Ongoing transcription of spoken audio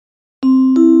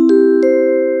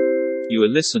You are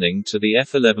listening to the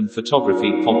F11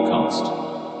 Photography Podcast.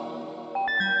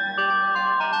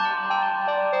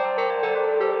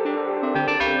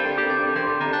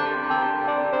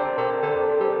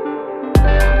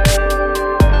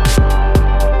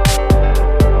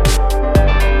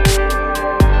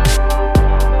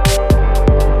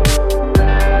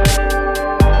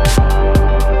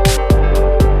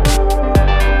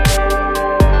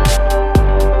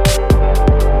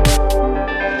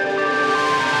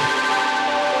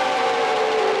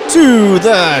 To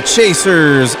the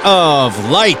chasers of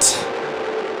light,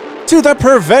 to the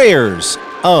purveyors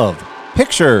of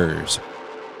pictures,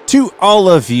 to all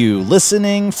of you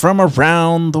listening from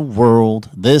around the world,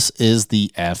 this is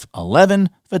the F11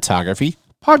 Photography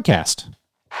Podcast.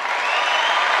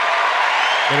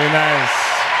 Very nice.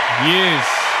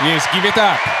 Yes, give it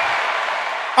up.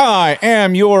 I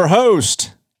am your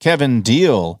host, Kevin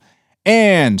Deal,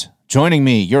 and joining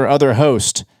me, your other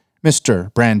host,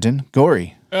 Mr. Brandon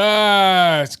Gorey.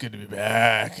 It's good to be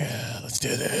back. Let's do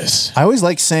this. I always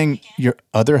like saying your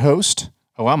other host.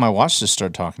 Oh, wow, my watch just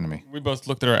started talking to me. We both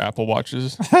looked at our Apple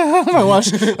Watches. My watch,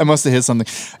 I must have hit something.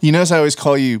 You notice I always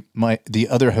call you the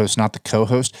other host, not the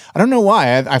co-host. I don't know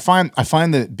why. I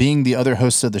find that being the other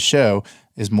host of the show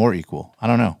is more equal. I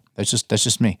don't know. That's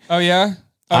just me. Oh yeah.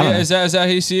 Oh yeah. Is that how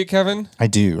you see it, Kevin? I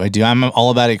do. I'm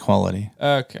all about equality.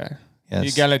 Okay. Yes.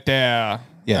 You got it there.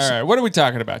 Yes. All right. What are we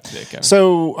talking about today, Kevin?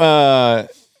 So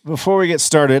before we get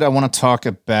started, I want to talk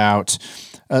about.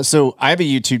 So I have a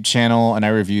YouTube channel and I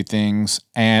review things,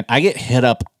 and I get hit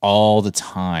up all the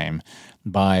time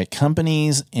by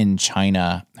companies in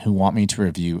China who want me to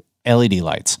review LED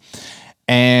lights.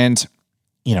 And,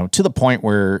 you know, to the point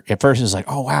where at first it's like,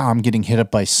 oh, wow, I'm getting hit up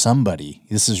by somebody.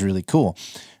 This is really cool.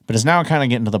 But it's now kind of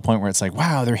getting to the point where it's like,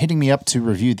 wow, they're hitting me up to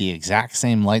review the exact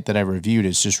same light that I reviewed.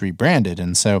 It's just rebranded.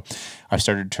 And so I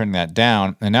started turning that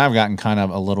down. And now I've gotten kind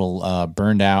of a little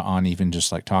burned out on even just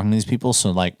like talking to these people.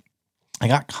 So like I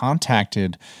got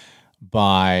contacted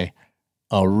by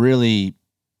a really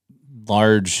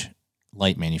large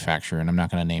light manufacturer, and I'm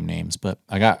not going to name names, but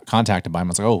I got contacted by them. I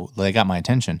was like, oh, they got my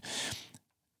attention.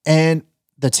 And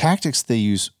the tactics they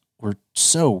use were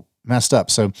so messed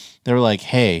up. So they were like,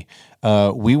 hey,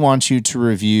 we want you to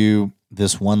review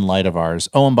this one light of ours.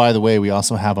 Oh, and by the way, we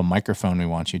also have a microphone we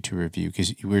want you to review,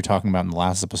 because we were talking about in the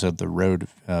last episode the Rode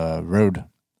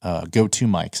Go-To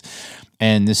mics,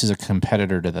 and this is a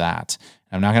competitor to that.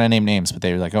 I'm not going to name names, but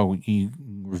they were like, oh, you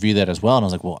review that as well. And I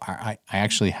was like, well, I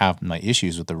actually have my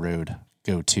issues with the Rode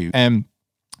Go-To. And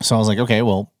so I was like, okay,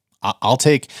 well, I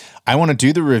want to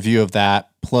do the review of that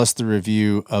plus the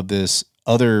review of this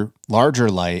other larger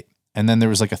light. And then there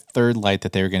was like a third light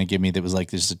that they were going to give me that was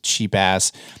like this a cheap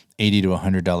ass $80 to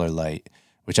 $100 light,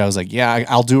 which I was like, yeah,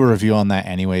 I'll do a review on that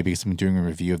anyway, because I'm doing a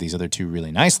review of these other two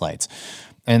really nice lights.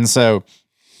 And so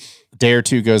a day or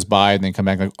two goes by and they come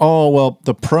back like, oh, well,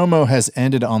 the promo has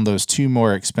ended on those two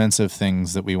more expensive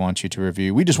things that we want you to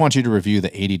review. We just want you to review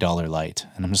the $80 light.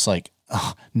 And I'm just like,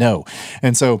 oh, no.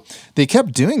 And so they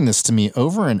kept doing this to me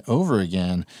over and over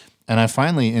again. And I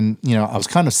finally, I was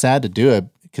kind of sad to do it,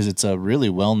 because it's a really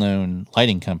well-known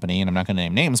lighting company, and I'm not going to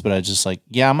name names, but I was just like,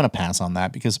 yeah, I'm going to pass on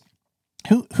that, because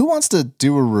who wants to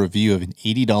do a review of an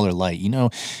 $80 light? You know,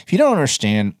 if you don't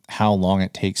understand how long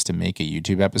it takes to make a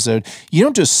YouTube episode, you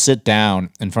don't just sit down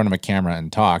in front of a camera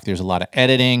and talk. There's a lot of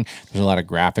editing. There's a lot of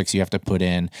graphics you have to put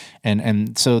in.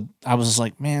 And so I was just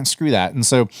like, man, screw that. And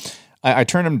so I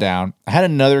turned them down. I had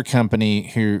another company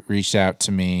who reached out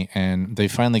to me, and they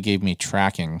finally gave me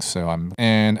tracking.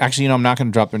 And actually, I'm not going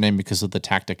to drop their name because of the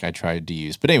tactic I tried to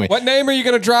use. But anyway, what name are you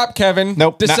going to drop, Kevin?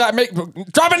 Nope.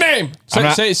 Drop a name.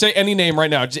 Say any name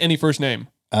right now. Just any first name.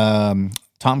 Tom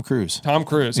Cruise. Tom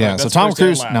Cruise. Yeah. Right, so Tom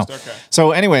Cruise. No. Okay.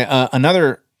 So anyway,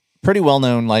 another pretty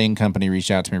well-known lighting company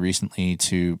reached out to me recently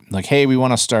to like, hey, we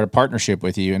want to start a partnership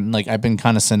with you. And like, I've been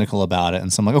kind of cynical about it.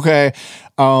 And so I'm like, okay,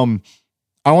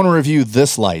 I want to review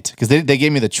this light, because they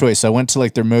gave me the choice. So I went to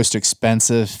like their most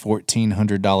expensive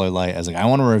 $1,400 light. I was like, I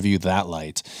want to review that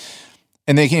light.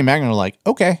 And they came back and were like,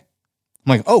 okay. I'm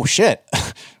like, oh shit.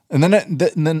 And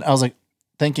then I was like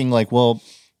thinking like, well,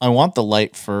 I want the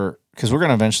light because we're going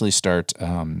to eventually start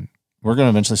doing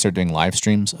live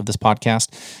streams of this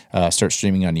podcast, start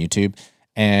streaming on YouTube.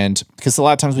 And because a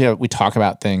lot of times we talk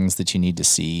about things that you need to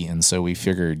see. And so we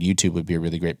figured YouTube would be a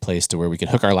really great place to where we could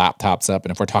hook our laptops up.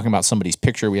 And if we're talking about somebody's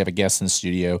picture, we have a guest in the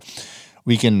studio,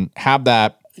 we can have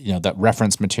that, that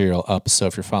reference material up. So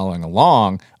if you're following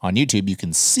along on YouTube, you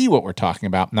can see what we're talking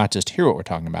about, not just hear what we're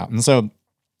talking about. And so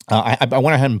I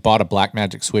went ahead and bought a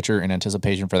Blackmagic switcher in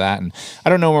anticipation for that. And I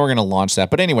don't know when we're going to launch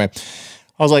that. But anyway,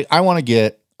 I was like, I want to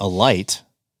get a light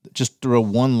just throw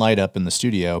one light up in the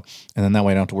studio, and then that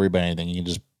way I don't have to worry about anything. You can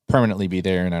just permanently be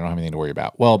there, and I don't have anything to worry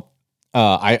about. Well,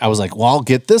 I was like, well, I'll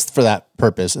get this for that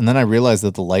purpose. And then I realized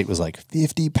that the light was like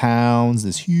 50 pounds,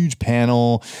 this huge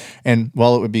panel. And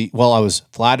while I was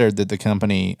flattered that the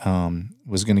company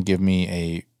was going to give me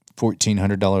a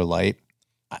 $1,400 light,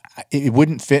 it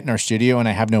wouldn't fit in our studio, and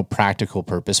I have no practical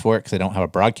purpose for it because I don't have a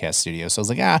broadcast studio. So I was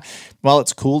like, well,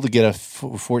 it's cool to get a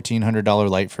 $1,400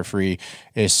 light for free.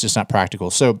 It's just not practical.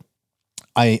 So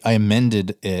I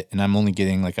amended it, and I'm only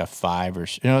getting like a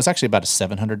it's actually about a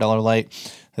 $700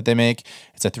 light that they make.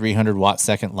 It's a 300 watt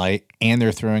second light, and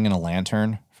they're throwing in a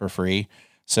lantern for free.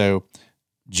 So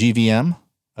GVM,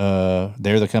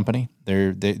 they're the company.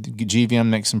 GVM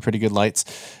makes some pretty good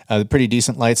lights, pretty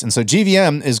decent lights. And so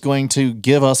GVM is going to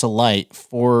give us a light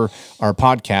for our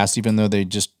podcast, even though they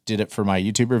just did it for my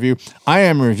YouTube review. I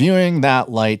am reviewing that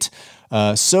light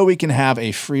so we can have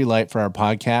a free light for our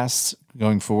podcasts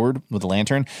going forward with the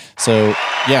lantern. So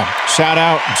yeah, shout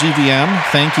out GVM.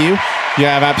 Thank you. You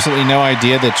have absolutely no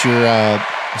idea that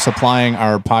you're supplying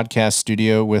our podcast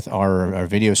studio with our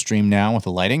video stream now with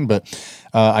the lighting, but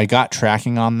I got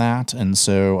tracking on that, and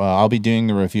so I'll be doing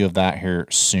the review of that here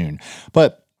soon.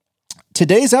 But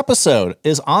today's episode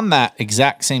is on that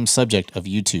exact same subject of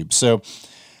YouTube. So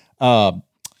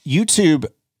YouTube,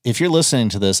 if you're listening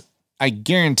to this, I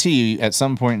guarantee you at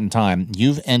some point in time,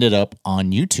 you've ended up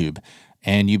on YouTube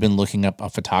and you've been looking up a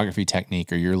photography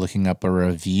technique, or you're looking up a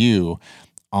review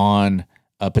on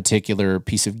a particular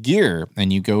piece of gear,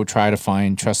 and you go try to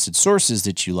find trusted sources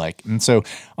that you like. And so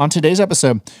on today's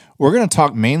episode, we're going to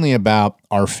talk mainly about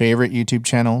our favorite YouTube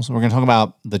channels. We're going to talk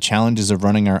about the challenges of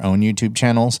running our own YouTube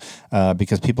channels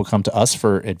because people come to us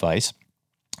for advice.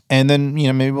 And then,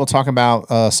 maybe we'll talk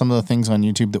about some of the things on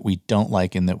YouTube that we don't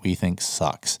like and that we think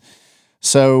sucks.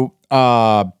 So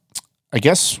I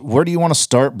guess, where do you want to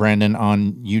start, Brandon,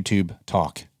 on YouTube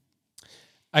talk?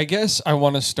 I guess I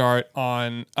want to start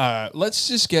on, let's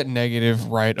just get negative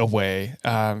right away.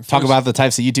 Talk about the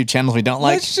types of YouTube channels we don't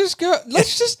like. Let's just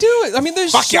do it. I mean,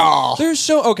 Fuck y'all.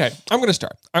 Okay, I'm going to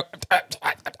start. I'm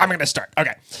going to start.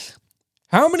 Okay.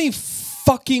 How many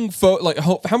fucking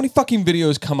how many fucking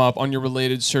videos come up on your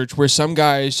related search where some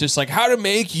guy is just like, how to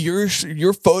make your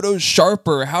photos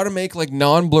sharper, how to make like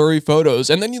non-blurry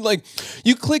photos, and then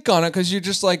you click on it because you're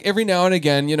just like, every now and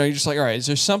again, you're just like, all right, is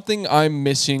there something I'm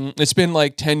missing? It's been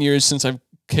like 10 years since I've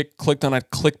clicked on a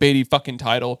clickbaity fucking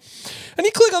title, and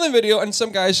you click on the video, and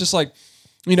some guy's just like,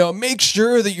 make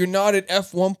sure that you're not at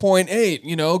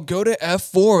f1.8, go to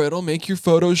f4, it'll make your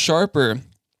photos sharper.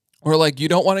 Or like, you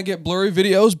don't want to get blurry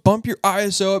videos, bump your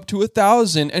ISO up to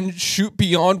 1,000 and shoot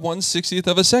beyond 1/60th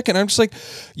of a second. I'm just like,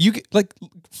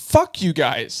 fuck you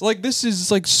guys. Like, this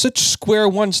is like such square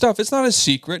one stuff. It's not a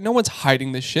secret. No one's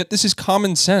hiding this shit. This is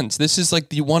common sense. This is like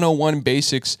the 101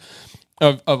 basics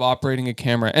of operating a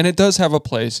camera. And it does have a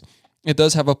place. It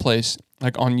does have a place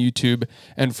like on YouTube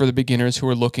and for the beginners who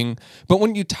are looking. But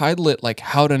when you title it like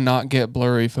how to not get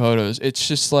blurry photos, it's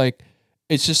just like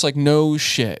no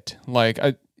shit. Like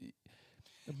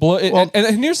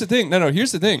and here's the thing.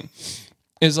 Here's the thing.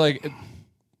 Is like,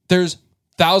 there's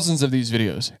thousands of these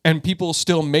videos and people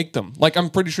still make them. Like, I'm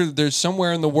pretty sure that there's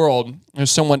somewhere in the world, there's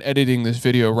someone editing this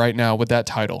video right now with that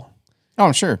title. Oh,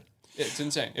 I'm sure. It's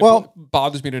insane. Well, it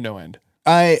bothers me to no end.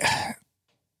 I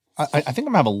think I'm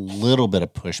gonna have a little bit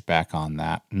of pushback on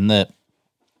that. And that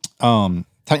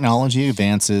technology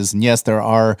advances, and yes, there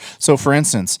are. So, for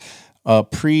instance,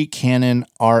 pre-Canon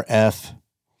RF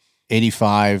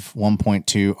 85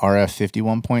 1.2, RF 50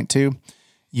 1.2,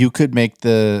 you could make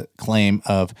the claim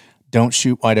of don't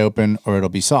shoot wide open or it'll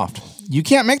be soft. You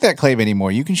can't make that claim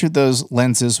anymore. You can shoot those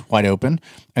lenses wide open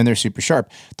and they're super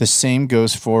sharp. The same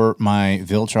goes for my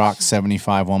Viltrox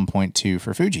 75 1.2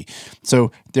 for Fuji.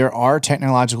 So there are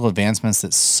technological advancements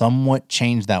that somewhat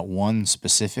change that one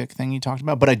specific thing you talked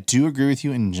about, but I do agree with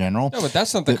you in general. No, but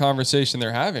that's not the conversation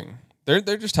they're having.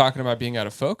 They're just talking about being out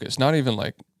of focus, not even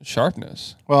like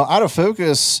sharpness. Well, out of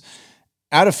focus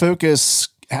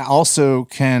also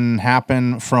can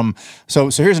happen from. So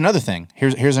here's another thing.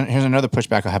 Here's another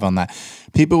pushback I have on that.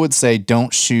 People would say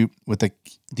don't shoot with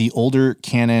the older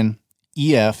Canon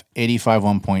EF 85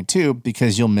 1.2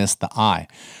 because you'll miss the eye.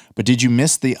 But did you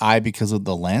miss the eye because of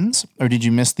the lens, or did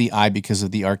you miss the eye because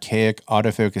of the archaic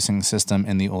autofocusing system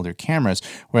in the older cameras?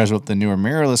 Whereas with the newer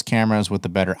mirrorless cameras with the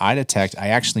better eye detect, I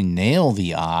actually nail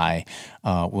the eye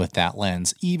with that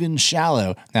lens, even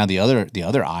shallow. Now the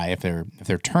other eye, if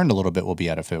they're turned a little bit, will be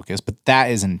out of focus, but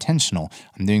that is intentional.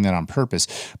 I'm doing that on purpose.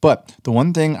 But the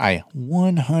one thing I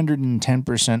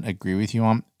 110% agree with you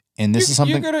on, and this is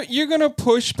something you're gonna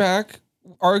push back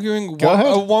arguing Go ahead. a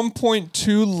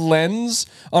 1.2 lens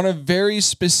on a very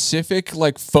specific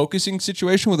like focusing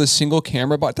situation with a single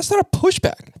camera, but that's not a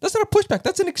pushback. That's not a pushback.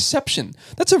 That's an exception.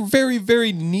 That's a very,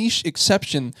 very niche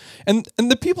exception. And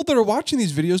the people that are watching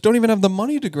these videos don't even have the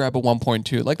money to grab a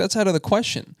 1.2. Like that's out of the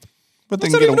question. But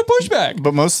that's not even a pushback.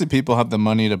 But mostly people have the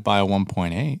money to buy a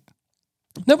 1.8.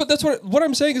 No, but that's what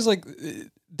I'm saying is like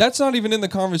that's not even in the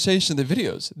conversation of the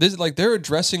videos. This like they're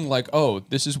addressing like, oh,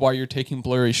 this is why you're taking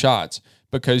blurry shots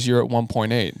because you're at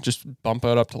 1.8. Just bump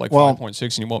it up to like 5.6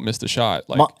 and you won't miss the shot.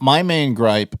 Like my main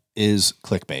gripe is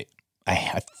clickbait.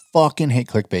 I fucking hate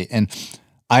clickbait, and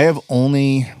I have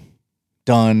only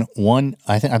done one.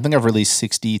 I think I've released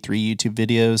 63 YouTube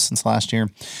videos since last year,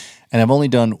 and I've only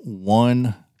done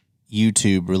one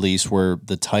YouTube release where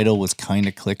the title was kind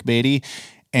of clickbaity,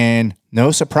 and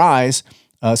no surprise.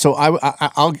 So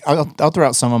I'll throw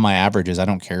out some of my averages. I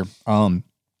don't care.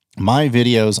 My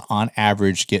videos on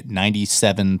average get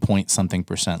 97 point something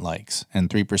 % likes and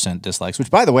 3% dislikes,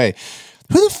 which by the way,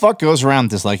 who the fuck goes around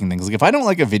disliking things? Like if I don't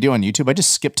like a video on YouTube, I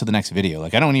just skip to the next video.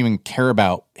 Like I don't even care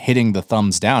about hitting the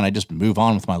thumbs down. I just move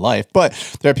on with my life. But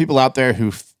there are people out there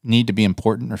who need to be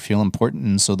important or feel important,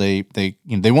 and so they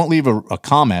won't leave a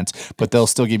comment, but they'll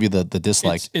still give you the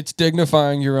dislike. It's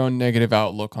dignifying your own negative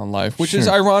outlook on life, which is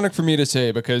ironic for me to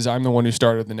say because I'm the one who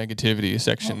started the negativity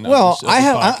section. Well, of this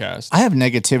podcast. I have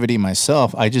negativity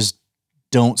myself. I just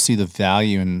don't see the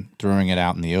value in throwing it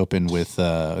out in the open with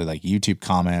like YouTube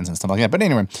comments and stuff like that. But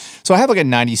anyway, so I have like a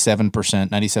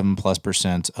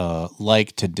 97%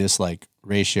 like to dislike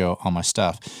ratio on my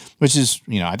stuff, which is,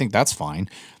 I think that's fine.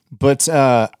 But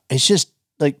it's just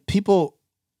like people,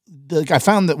 like I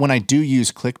found that when I do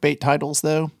use clickbait titles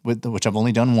though, which I've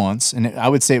only done once, and I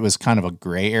would say it was kind of a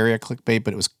gray area clickbait,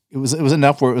 but it was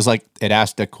enough where it was like it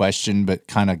asked a question but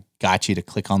kind of got you to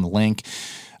click on the link.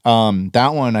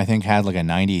 That one I think had like a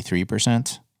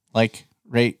 93% like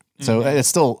rate. So it's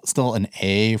still an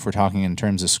A if we're talking in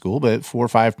terms of school, but 4 or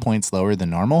 5 points lower than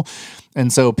normal.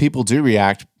 And so people do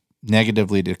react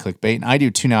negatively to clickbait. And I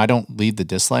do too now. I don't leave the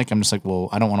dislike. I'm just like, well,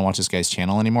 I don't want to watch this guy's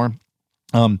channel anymore.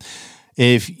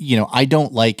 If I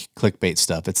don't like clickbait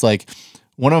stuff. It's like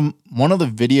one of the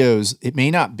videos, it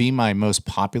may not be my most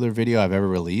popular video I've ever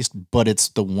released, but it's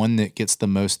the one that gets the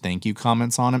most thank you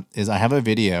comments on it. Is I have a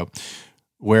video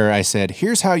where I said,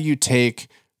 here's how you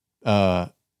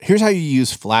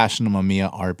use flash in a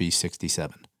Mamiya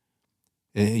RB67.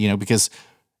 Because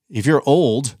if you're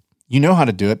old, you know how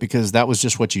to do it because that was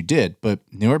just what you did. But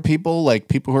newer people, like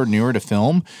people who are newer to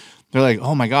film, they're like,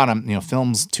 oh my God,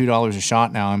 film's $2 a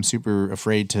shot now. I'm super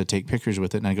afraid to take pictures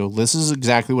with it. And I go, this is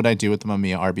exactly what I do with the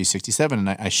Mamiya RB67. And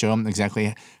I show them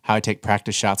exactly how I take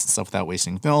practice shots and stuff without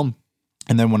wasting film.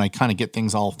 And then when I kind of get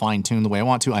things all fine tuned the way I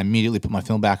want to, I immediately put my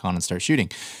film back on and start shooting.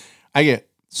 I get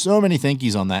so many thank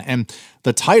yous on that. And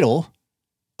the title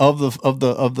of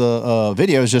the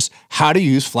video is just how to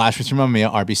use flash with your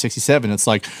Mamiya RB67. It's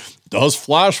like, does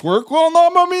flash work well on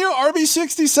the Mamiya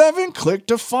RB67? Click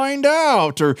to find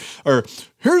out. Or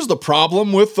here's the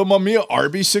problem with the Mamiya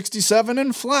RB67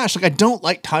 and flash. Like I don't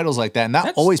like titles like that, and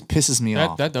that always pisses me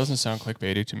off. That doesn't sound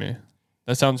clickbaity to me.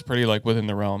 That sounds pretty like within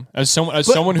the realm. As someone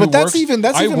who but that's works, even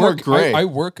more gray. I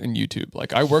work in YouTube.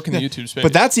 Like I work in the YouTube space.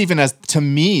 But that's even to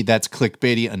me, that's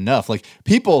clickbaity enough. Like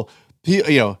people,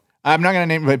 I'm not going to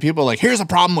name it, but people are like, here's a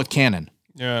problem with Canon.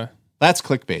 Yeah. That's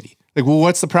clickbaity. Like, well,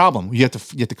 what's the problem? You have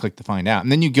to click to find out.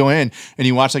 And then you go in and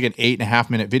you watch like an 8.5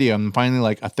 minute video. And finally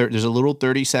like there's a little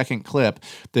 30-second clip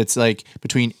that's like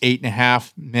between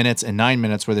 8.5 minutes and 9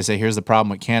 minutes where they say, here's the problem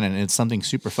with Canon. And it's something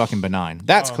super fucking benign.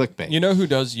 That's clickbait. You know who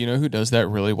does that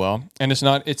really well? And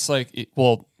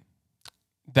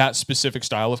that specific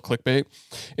style of clickbait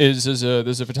is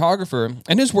there's a photographer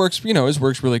and his work's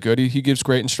really good. He gives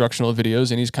great instructional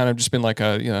videos and he's kind of just been like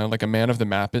a man of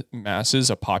the masses,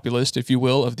 a populist, if you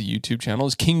will, of the YouTube channel.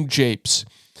 Is King Japes.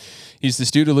 He's this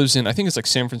dude who lives in, I think it's like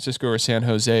San Francisco or San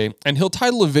Jose, and he'll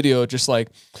title a video just like,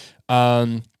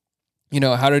 how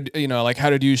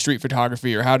to do street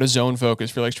photography or how to zone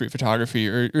focus for like street photography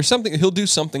or something. He'll do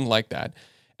something like that.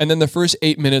 And then the first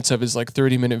 8 minutes of his like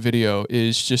 30-minute video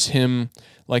is just him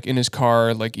like in his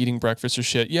car, like eating breakfast or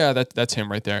shit. Yeah, that's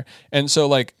him right there. And so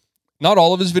like not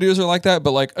all of his videos are like that,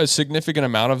 but like a significant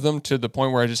amount of them, to the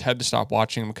point where I just had to stop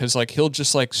watching him because like he'll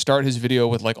just like start his video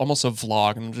with like almost a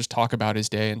vlog and just talk about his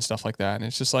day and stuff like that. And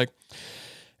it's just like,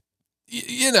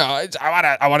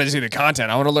 I want to see the content.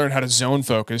 I want to learn how to zone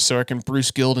focus so I can Bruce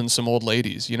Gilden some old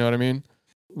ladies. You know what I mean?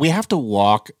 We have to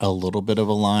walk a little bit of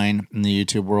a line in the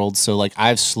YouTube world. So like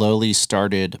I've slowly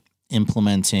started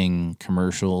implementing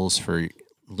commercials for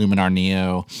Luminar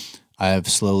Neo. I've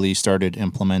slowly started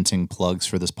implementing plugs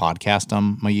for this podcast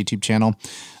on my YouTube channel.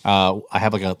 I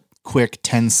have like a quick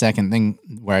 10-second thing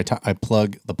where I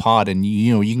plug the pod, and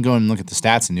you can go and look at the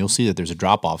stats and you'll see that there's a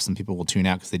drop off. Some people will tune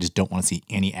out because they just don't want to see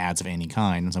any ads of any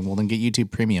kind. It's like, well, then get YouTube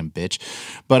Premium, bitch.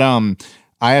 But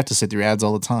I have to sit through ads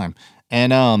all the time,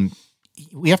 and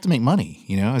we have to make money,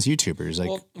 as YouTubers.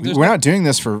 Like, we're not doing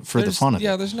this for the fun of it.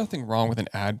 Yeah, there's nothing wrong with an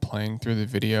ad playing through the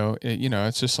video.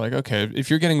 It's just like, okay, if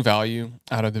you're getting value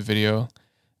out of the video,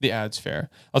 the ad's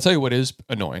fair. I'll tell you what is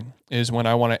annoying is when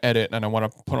I want to edit and I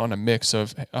want to put on a mix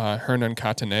of Hernan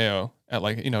Cataneo at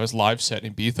his live set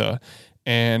in Ibiza,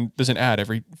 and there's an ad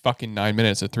every fucking 9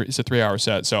 minutes. It's a 3-hour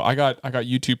set. So I got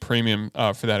YouTube Premium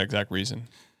for that exact reason.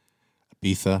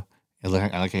 Ibiza. I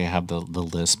like how you have the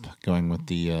lisp going with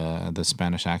the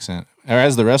Spanish accent, or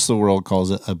as the rest of the world calls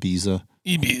it, Ibiza.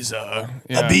 Ibiza.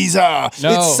 Yeah. Ibiza.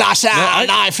 No, it's Sasha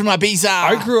live from Ibiza.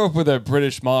 I grew up with a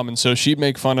British mom, and so she'd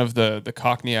make fun of the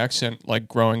Cockney accent like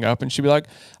growing up, and she'd be like,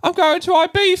 "I'm going to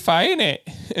Ibiza, innit?"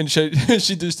 And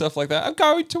she'd do stuff like that. "I'm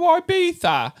going to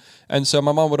Ibiza." And so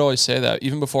my mom would always say that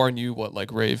even before I knew what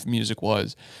like rave music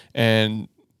was, and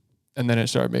then it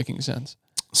started making sense.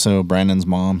 So Brandon's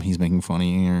mom, he's making fun of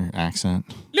your accent.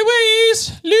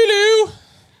 Louise, Lulu.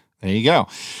 There you go.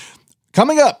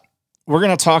 Coming up, we're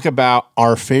going to talk about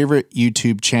our favorite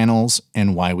YouTube channels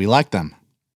and why we like them.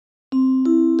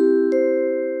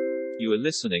 You are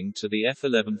listening to the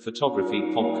F11 Photography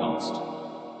Podcast.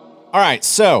 All right,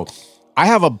 so I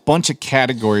have a bunch of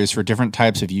categories for different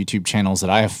types of YouTube channels that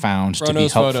I have found to be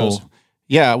helpful. Photos.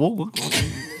 Yeah, well,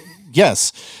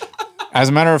 yes. As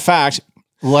a matter of fact,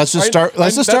 let's just start.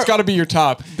 That's got to be your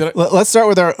top. Let's start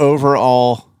with our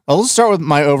overall. Let's start with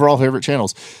my overall favorite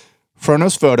channels.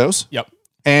 Fronos Photos. Yep.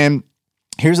 And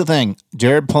here's the thing: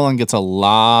 Jared Pullen gets a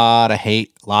lot of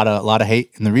hate, a lot of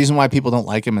hate, and the reason why people don't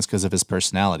like him is because of his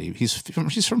personality. He's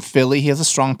from Philly. He has a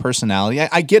strong personality.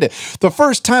 I get it. The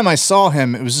first time I saw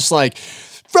him, it was just like,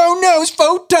 Fronos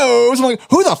Photos. I'm like,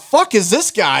 who the fuck is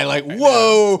this guy? Like,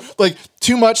 whoa, like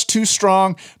too much, too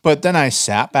strong. But then I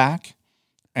sat back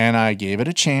and I gave it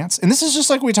a chance. And this is just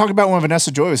like we talked about when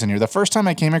Vanessa Joy was in here. The first time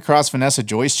I came across Vanessa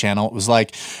Joy's channel, it was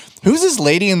like, who's this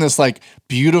lady in this like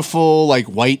beautiful, like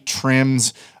white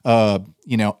trims,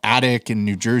 attic in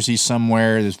New Jersey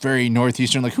somewhere, this very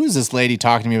northeastern, like who's this lady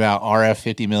talking to me about RF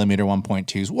 50 millimeter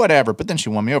 1.2s, whatever. But then she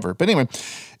won me over. But anyway,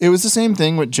 it was the same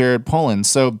thing with Jared Pullen.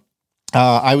 So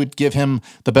I would give him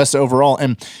the best overall.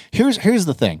 And here's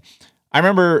the thing. I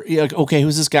remember, like, okay,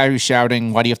 who's this guy who's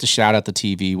shouting? Why do you have to shout at the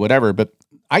TV? Whatever. But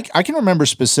I can remember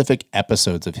specific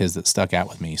episodes of his that stuck out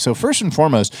with me. So first and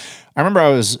foremost, I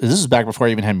remember this is back before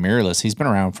I even had mirrorless. He's been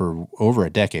around for over a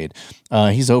decade.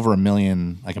 He's over 1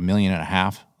 million, like 1.5 million,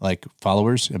 like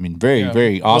followers. I mean,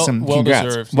 very awesome. Well Congrats.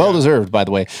 deserved. Well deserved, by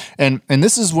the way. And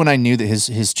this is when I knew that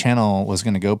his channel was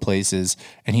going to go places,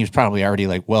 and he was probably already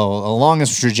like, well, along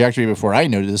his trajectory before I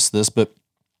noticed this, but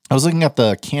I was looking at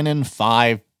the Canon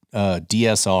 5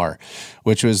 DSR,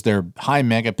 which was their high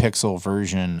megapixel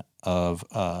version of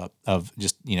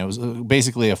just, it was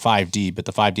basically a 5D, but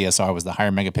the 5DSR was the higher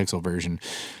megapixel version.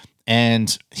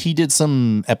 And he did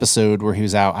some episode where he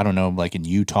was out, I don't know, like in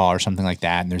Utah or something like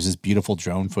that. And there's this beautiful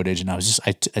drone footage. And I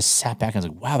sat back and I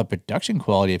was like, wow, the production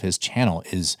quality of his channel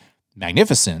is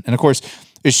magnificent. And of course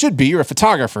it should be, you're a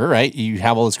photographer, right? You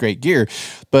have all this great gear,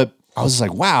 but I was just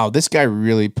like, wow, this guy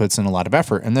really puts in a lot of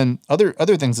effort. And then other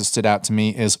things that stood out to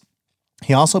me is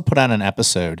he also put out an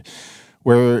episode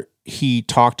where he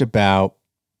talked about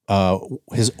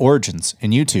his origins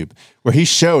in YouTube, where he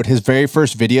showed his very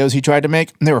first videos he tried to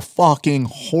make, and they were fucking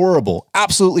horrible,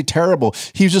 absolutely terrible.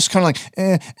 He was just kind of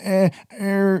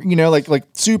like, like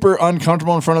super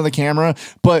uncomfortable in front of the camera,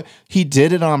 but he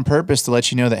did it on purpose to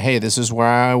let you know that, hey, this is where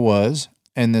I was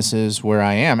and this is where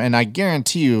I am. And I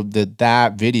guarantee you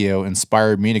that video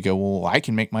inspired me to go, well, I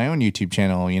can make my own YouTube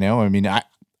channel. I mean,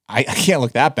 I can't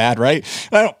look that bad, right?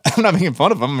 I'm not making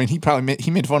fun of him. I mean,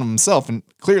 he made fun of himself, and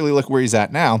clearly look where he's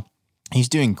at now. He's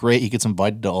doing great. He gets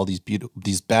invited to all these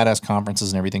badass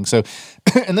conferences and everything. So,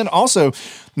 and then also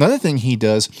another thing he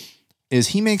does is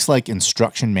he makes like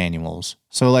instruction manuals.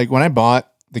 So like when I bought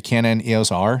the Canon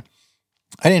EOS R,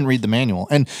 I didn't read the manual.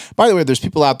 And by the way, there's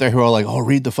people out there who are like, oh,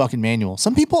 read the fucking manual.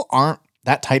 Some people aren't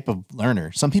that type of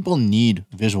learner. Some people need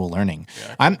visual learning.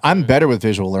 Yeah, I'm better with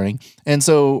visual learning. And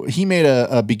so he made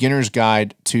a beginner's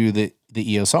guide to the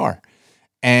EOS R.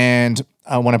 And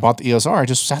when I bought the EOS R, I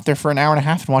just sat there for an hour and a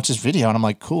half and watched this video. And I'm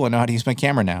like, cool, I know how to use my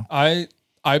camera now. I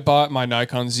bought my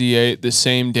Nikon Z8 the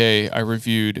same day I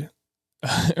reviewed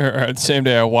or the same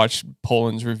day I watched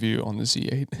Poland's review on the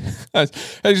Z8.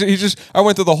 I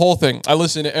went through the whole thing. I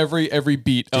listened to every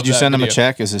beat of that. Did you send him a video.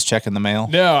 check? Is his check in the mail?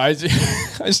 No, I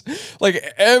just like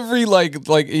every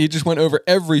like he just went over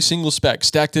every single spec,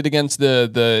 stacked it against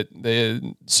the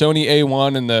Sony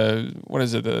A1 and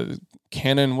the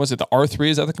Canon, was it the R3?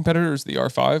 Is that the competitor? Or is it the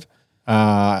R5?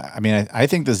 I mean, I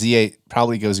think the Z8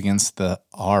 probably goes against the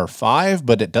R5,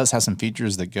 but it does have some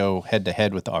features that go head to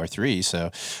head with the R3.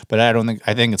 So, but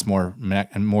I think it's more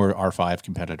R5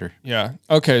 competitor. Yeah.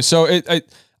 Okay. So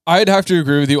I'd have to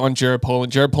agree with you on Jared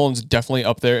Poland. Jared Poland's definitely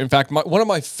up there. In fact, one of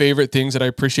my favorite things that I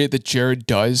appreciate that Jared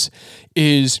does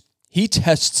is he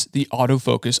tests the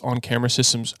autofocus on camera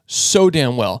systems so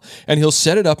damn well, and he'll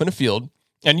set it up in a field.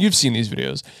 And you've seen these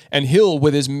videos, and he'll,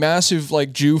 with his massive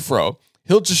like Jew fro,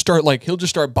 he'll just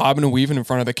start bobbing and weaving in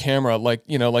front of the camera, like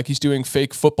he's doing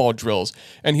fake football drills,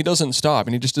 and he doesn't stop,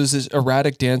 and he just does this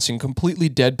erratic dancing, completely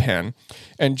deadpan,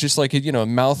 and just like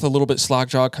mouth a little bit slack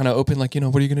jaw, kind of open, like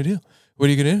what are you gonna do? What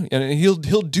are you gonna do? And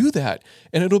he'll do that,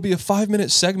 and it'll be a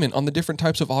 5-minute segment on the different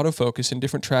types of autofocus and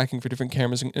different tracking for different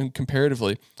cameras and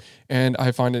comparatively, and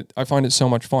I find it so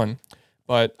much fun,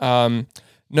 but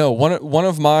no, one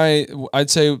of my, I'd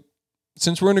say,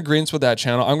 since we're in agreement with that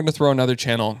channel, I'm going to throw another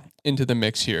channel into the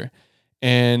mix here,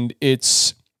 and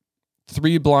it's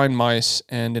 3 blind mice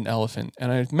and an elephant.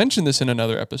 And I mentioned this in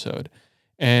another episode,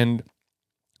 and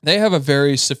they have a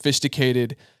very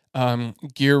sophisticated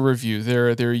gear review. They're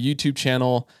a YouTube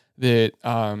channel that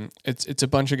it's a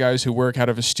bunch of guys who work out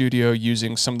of a studio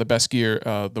using some of the best gear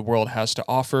the world has to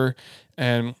offer,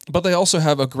 but they also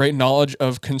have a great knowledge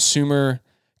of consumer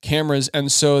cameras,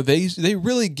 and so they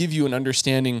really give you an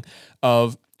understanding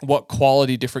of what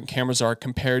quality different cameras are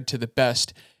compared to the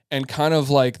best, and kind of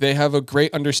like they have a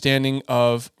great understanding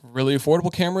of really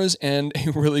affordable cameras and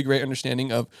a really great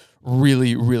understanding of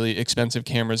really, really expensive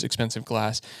cameras, expensive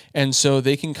glass, and so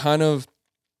they can kind of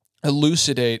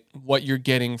elucidate what you're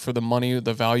getting for the money,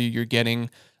 the value you're getting.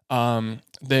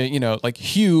 Like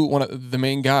Hugh, one of the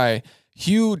main guy,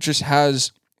 Hugh just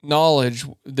has knowledge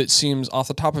that seems off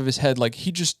the top of his head, like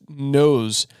he just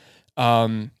knows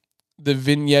the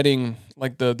vignetting,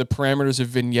 like the parameters of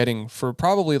vignetting for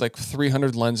probably like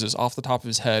 300 lenses off the top of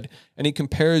his head, and he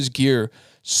compares gear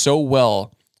so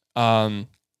well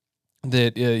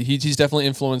that he's definitely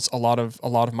influenced a lot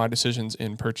of my decisions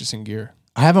in purchasing gear.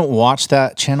 I haven't watched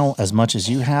that channel as much as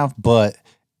you have, but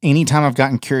anytime I've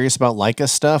gotten curious about Leica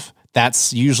stuff,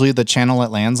 that's usually the channel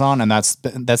it lands on, and that's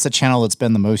the channel that's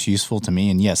been the most useful to me.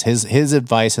 And yes, his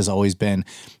advice has always been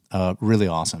really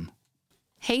awesome.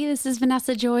 Hey, this is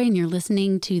Vanessa Joy, and you're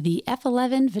listening to the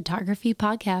F11 Photography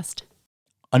Podcast.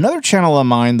 Another channel of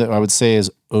mine that I would say is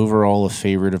overall a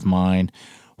favorite of mine,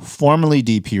 formerly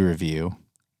DP Review.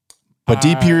 But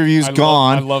DP Review's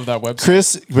gone. I love that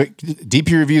website.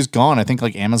 DP Review's gone. I think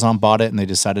like Amazon bought it and they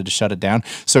decided to shut it down.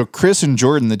 So Chris and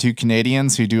Jordan, the 2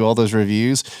 Canadians who do all those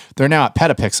reviews, they're now at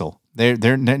Petapixel.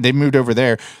 They moved over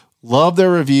there. Love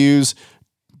their reviews.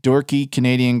 Dorky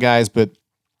Canadian guys, but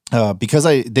because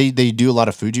they do a lot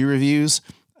of Fuji reviews,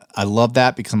 I love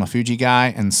that because I'm a Fuji guy,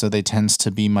 and so they tend to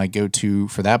be my go-to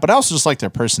for that. But I also just like their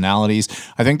personalities.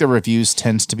 I think their reviews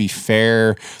tends to be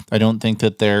fair. I don't think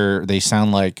that they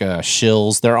sound like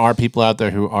shills. There are people out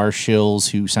there who are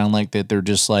shills who sound like that they're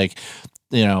just like,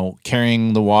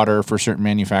 carrying the water for certain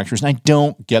manufacturers. And I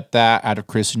don't get that out of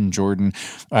Chris and Jordan.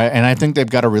 And I think they've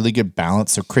got a really good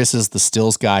balance. So Chris is the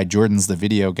stills guy, Jordan's the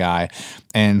video guy.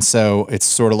 And so it's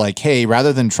sort of like, hey,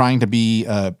 rather than trying to be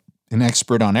an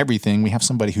expert on everything, we have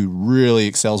somebody who really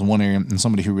excels in one area and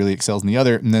somebody who really excels in the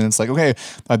other. And then it's like, okay,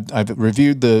 I've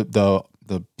reviewed the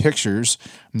pictures.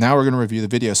 Now we're going to review the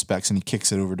video specs, and he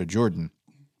kicks it over to Jordan.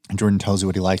 And Jordan tells you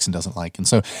what he likes and doesn't like. And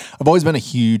so I've always been a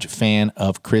huge fan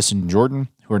of Chris and Jordan,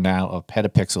 who are now of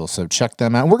Petapixel. So check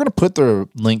them out. And we're going to put the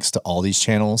links to all these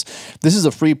channels. This is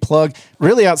a free plug.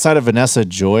 Really, outside of Vanessa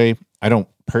Joy, I don't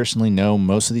personally know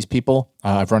most of these people.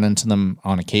 I've run into them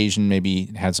on occasion,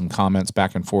 maybe had some comments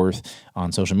back and forth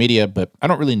on social media, but I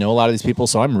don't really know a lot of these people.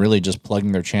 So I'm really just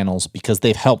plugging their channels because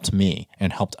they've helped me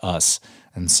and helped us.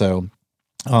 And so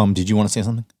did you want to say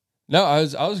something? No, I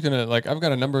was gonna I've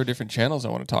got a number of different channels I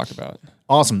want to talk about.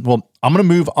 Awesome. Well, I'm gonna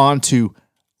move on to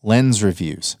lens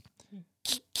reviews.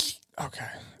 Okay.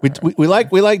 We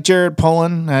like Jared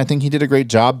Poland, and I think he did a great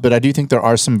job, but I do think there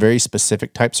are some very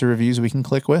specific types of reviews we can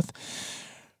click with.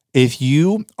 If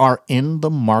you are in the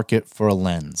market for a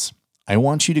lens, I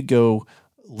want you to go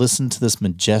listen to this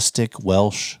majestic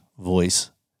Welsh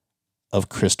voice of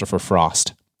Christopher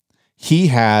Frost. He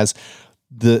has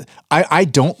I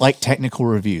don't like technical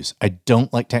reviews. I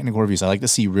like to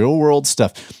see real world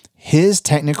stuff. His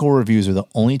technical reviews are the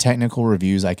only technical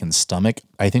reviews I can stomach.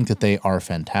 I think that they are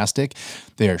fantastic.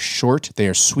 They are short. They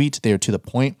are sweet. They are to the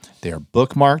point. They are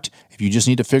bookmarked. If you just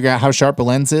need to figure out how sharp a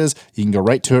lens is, you can go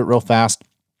right to it real fast.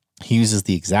 He uses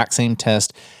the exact same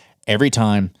test every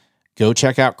time. Go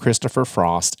check out Christopher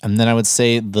Frost. And then I would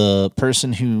say the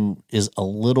person who is a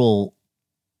little,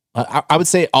 I would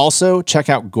say also check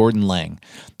out Gordon Lang.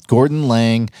 Gordon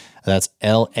Lang, that's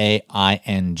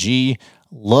Laing.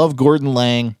 Love Gordon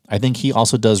Lang. I think he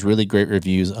also does really great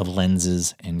reviews of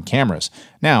lenses and cameras.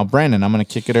 Now, Brandon, I'm going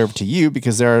to kick it over to you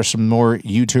because there are some more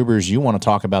YouTubers you want to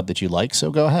talk about that you like.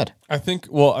 So go ahead. I think,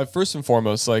 well, first and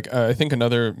foremost, I think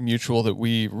another mutual that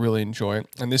we really enjoy,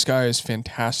 and this guy is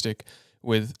fantastic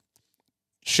with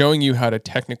showing you how to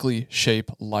technically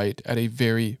shape light at a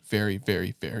very, very,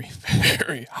 very, very,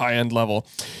 very high-end level.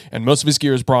 And most of his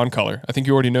gear is Broncolor. I think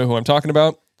you already know who I'm talking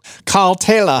about. Kyle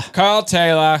Taylor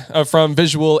from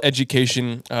Visual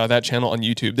Education, that channel on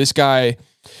YouTube. This guy,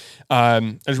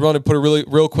 I just wanted to put a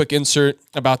real quick insert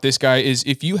about this guy is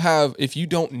if you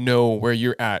don't know where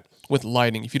you're at with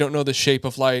lighting, if you don't know the shape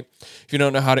of light, if you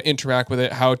don't know how to interact with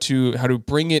it, how to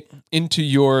bring it into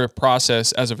your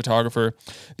process as a photographer,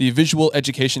 the Visual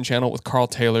Education channel with Carl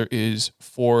Taylor is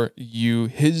for you.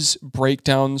 His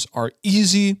breakdowns are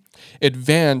easy,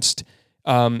 advanced,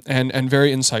 and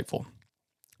very insightful.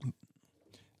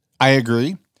 I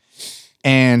agree.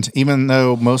 And even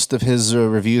though most of his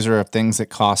reviews are of things that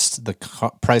cost the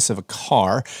price of a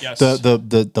car, yes,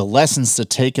 the lessons to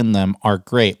take in them are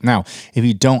great. Now, if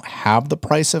you don't have the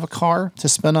price of a car to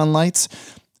spend on lights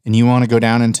and you want to go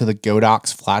down into the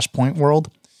Godox Flashpoint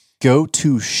world, go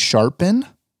to Sharpen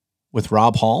with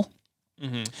Rob Hall.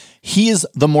 Mm-hmm. He is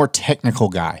the more technical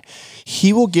guy.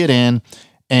 He will get in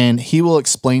and he will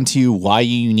explain to you why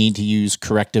you need to use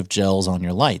corrective gels on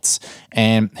your lights.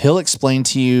 And he'll explain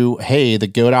to you, hey, the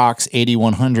Godox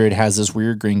 8100 has this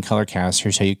weird green color cast.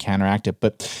 Here's how you counteract it.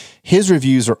 But his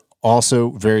reviews are also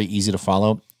very easy to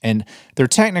follow. And they're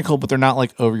technical, but they're not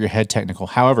like over your head technical.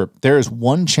 However, there is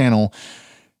one channel,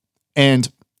 and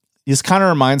this kind of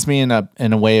reminds me in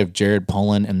a way of Jared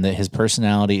Polin, and that his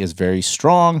personality is very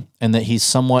strong and that he's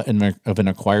somewhat of an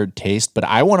acquired taste. But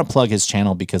I want to plug his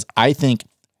channel because I think,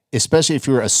 especially if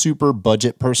you're a super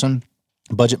budget-minded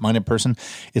person,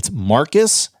 it's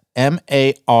Marcus,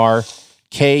 Markus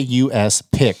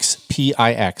Pix,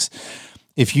 Pix.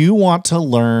 If you want to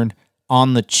learn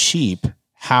on the cheap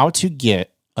how to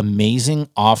get amazing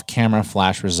off-camera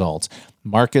flash results,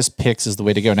 Marcus Pix is the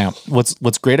way to go. Now,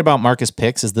 what's great about Marcus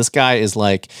Pix is this guy is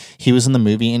like, he was in the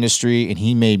movie industry and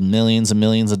he made millions and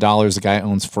millions of dollars. The guy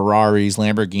owns Ferraris,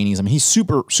 Lamborghinis. I mean, he's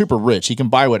super, super rich. He can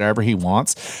buy whatever he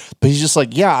wants, but he's just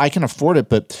like, yeah, I can afford it.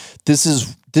 But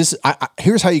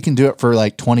here's how you can do it for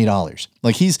like $20.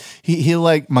 Like he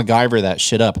like MacGyver that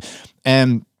shit up.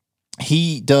 And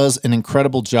he does an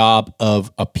incredible job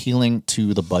of appealing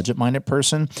to the budget-minded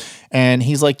person. And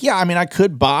he's like, yeah, I mean, I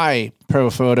could buy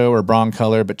Profoto or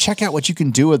Broncolor, but check out what you can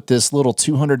do with this little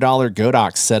 $200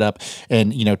 Godox setup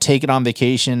and, take it on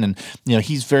vacation. And,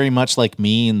 he's very much like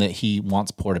me in that he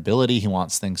wants portability. He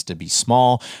wants things to be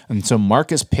small. And so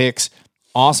Marcus Pix,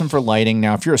 awesome for lighting.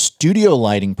 Now, if you're a studio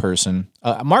lighting person,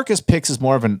 Marcus Pix is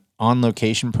more of an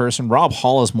on-location person. Rob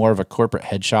Hall is more of a corporate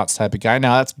headshots type of guy.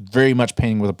 Now, that's very much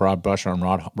painting with a broad brush on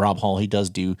Rob Hall. He does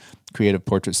do creative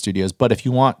portrait studios. But if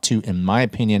you want to, in my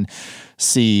opinion,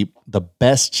 see the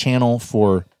best channel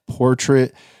for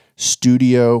portrait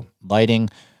studio lighting,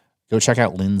 go check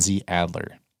out Lindsay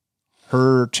Adler.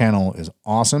 Her channel is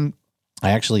awesome. I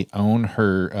actually own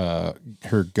her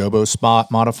Gobo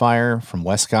Spot modifier from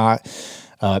Westcott.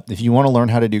 If you want to learn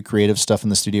how to do creative stuff in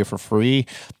the studio for free,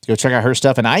 go check out her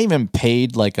stuff. And I even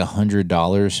paid like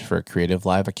 $100 for a Creative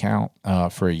Live account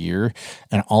for a year.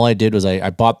 And all I did was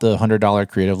I bought the $100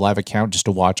 Creative Live account just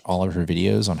to watch all of her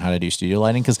videos on how to do studio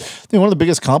lighting. Because one of the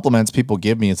biggest compliments people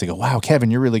give me is they go, wow, Kevin,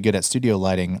 you're really good at studio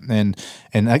lighting. And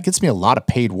that gets me a lot of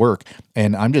paid work.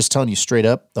 And I'm just telling you straight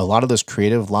up, a lot of those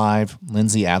Creative Live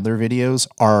Lindsay Adler videos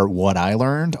are what I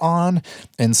learned on.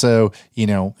 And so,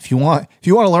 if you want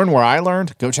to learn where I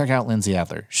learned, go check out Lindsay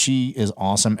Adler. She is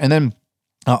awesome. And then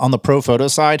on the pro photo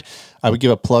side, I would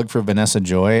give a plug for Vanessa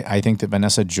Joy. I think that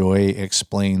Vanessa Joy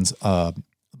explains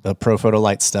the pro photo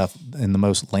light stuff in the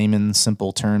most layman,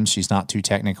 simple terms. She's not too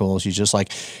technical. She's just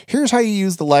like, here's how you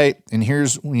use the light, and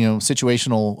here's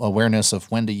situational awareness of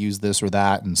when to use this or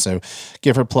that. And so,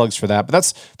 give her plugs for that.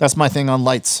 But that's my thing on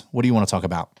lights. What do you want to talk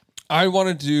about? I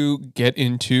wanted to get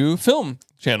into film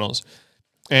channels,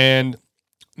 and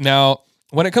now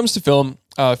when it comes to film,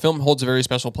 film holds a very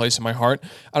special place in my heart.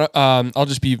 I'll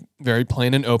just be very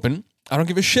plain and open. I don't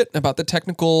give a shit about the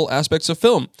technical aspects of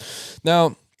film.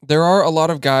 Now, there are a lot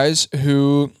of guys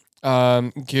who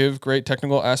give great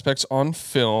technical aspects on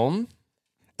film.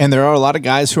 And there are a lot of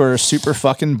guys who are super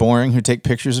fucking boring, who take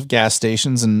pictures of gas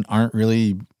stations and aren't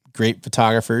really great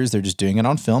photographers. They're just doing it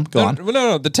on film. Go on.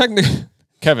 No. The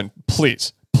Kevin,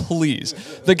 please.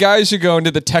 The guys who go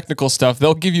into the technical stuff,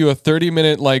 they'll give you a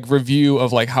 30-minute like review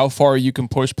of like how far you can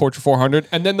push Portra 400,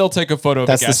 and then they'll take a photo of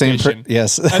a gas station.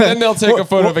 Yes. And then they'll take a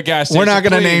photo of a gas station. We're not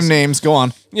going to name names. Go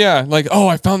on. Yeah, like, oh,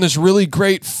 I found this really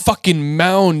great fucking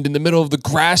mound in the middle of the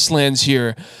grasslands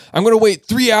here. I'm going to wait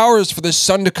 3 hours for the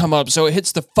sun to come up so it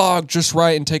hits the fog just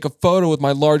right and take a photo with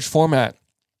my large format.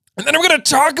 And then I'm going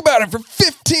to talk about it for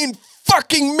 15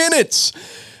 fucking minutes.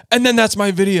 And then that's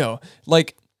my video.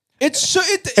 Like, it's so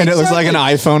and it looks like an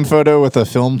iPhone photo with a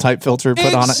film type filter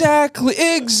put on it.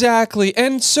 Exactly.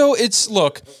 And so it's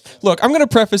look, I'm going to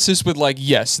preface this with like,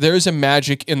 yes, there is a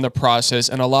magic in the process,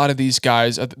 and a lot of these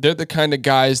guys, they're the kind of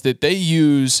guys that they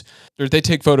use, or they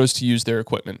take photos to use their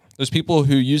equipment. There's people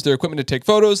who use their equipment to take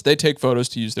photos. They take photos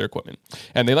to use their equipment,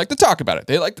 and they like to talk about it.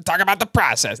 They like to talk about the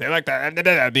process. They like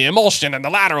the emulsion and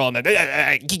the lateral and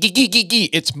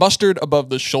it's mustard above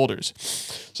the shoulders.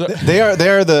 So they are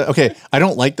the okay. I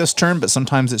don't like this term, but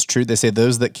sometimes it's true. They say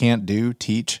those that can't do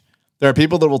teach. There are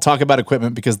people that will talk about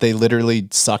equipment because they literally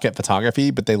suck at photography,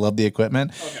 but they love the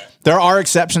equipment. Okay. There are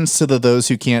exceptions to those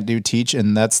who can't do teach,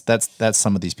 and that's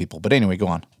some of these people. But anyway, go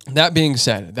on.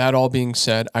 That all being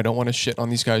said, I don't want to shit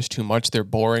on these guys too much. They're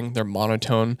boring. They're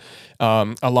monotone.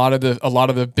 A lot of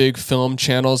the big film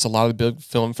channels, a lot of the big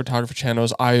film photographer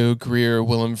channels, Io Greer,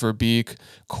 Willem Verbeek,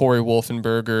 Corey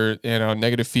Wolfenberger,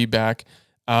 Negative Feedback,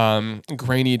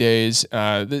 Grainy Days.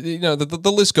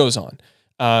 The list goes on.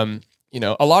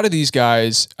 A lot of these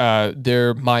guys,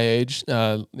 they're my age,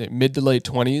 mid to late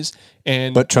 20s,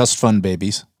 but trust fund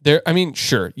babies.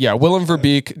 Sure, yeah. Willem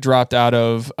Verbeek dropped out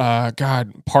of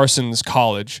Parsons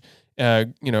College.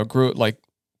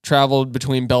 Traveled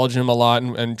between Belgium a lot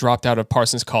and dropped out of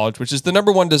Parsons College, which is the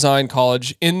 #1 design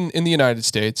college in the United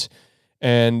States.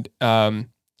 And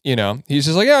he's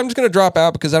just like, yeah, I'm just gonna drop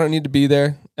out because I don't need to be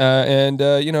there, and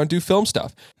do film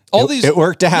stuff. It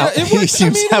worked out. Yeah, he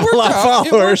seems to have a lot of followers.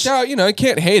 It worked out. I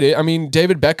can't hate it. I mean,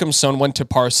 David Beckham's son went to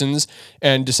Parsons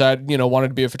and decided, wanted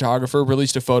to be a photographer,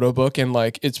 released a photo book, and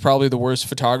like, it's probably the worst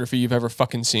photography you've ever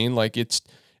fucking seen. Like, it's,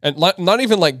 and not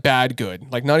even like bad good,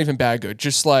 like not even bad good,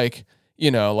 just like,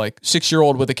 like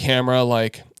 6-year-old with a camera,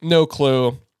 like no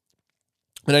clue.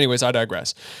 But anyways, I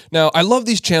digress. Now, I love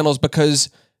these channels because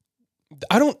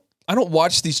I don't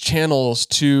watch these channels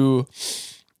to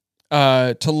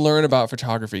learn about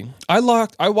photography. I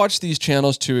watch these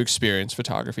channels to experience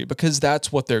photography because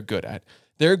that's what they're good at.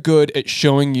 They're good at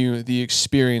showing you the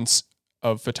experience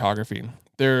of photography.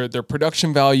 Their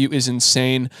production value is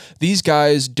insane. These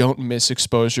guys don't miss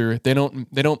exposure. They don't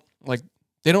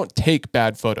take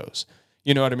bad photos.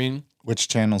 You know what I mean? Which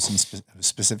channels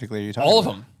specifically are you talking about? All of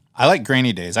them. I like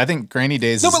Grainy Days. I think Grainy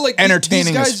Days is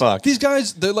entertaining as fuck. These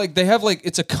guys, they have like,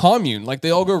 it's a commune. Like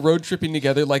they all go road tripping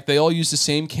together. Like they all use the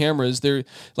same cameras. They're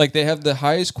like, they have the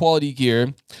highest quality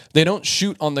gear. They don't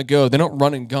shoot on the go. They don't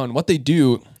run and gun. What they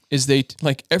do is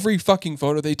every fucking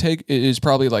photo they take is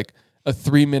probably like a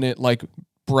 3-minute like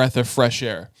breath of fresh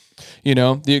air.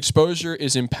 The exposure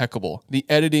is impeccable. The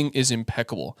editing is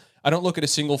impeccable. I don't look at a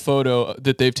single photo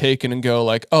that they've taken and go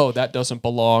like, oh, that doesn't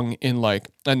belong in like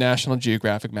a National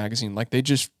Geographic magazine. Like they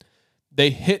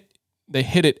hit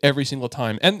it every single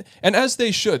time. And as they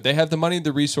should. They have the money,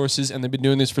 the resources, and they've been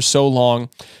doing this for so long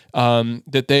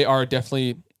that they are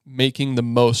definitely making the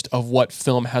most of what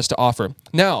film has to offer.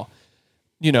 Now,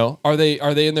 are they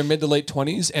in their mid to late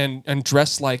 20s and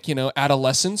dressed like,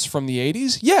 adolescents from the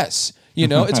 80s? Yes.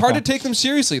 It's hard to take them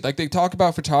seriously. Like they talk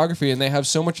about photography and they have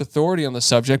so much authority on the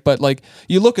subject, but like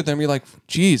you look at them, you're like,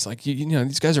 geez, like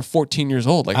these guys are 14 years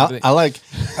old. Like I like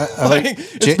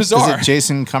it's bizarre. Is it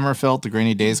Jason Kummerfeld, the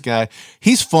Grainy Days guy?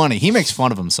 He's funny. He makes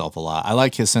fun of himself a lot. I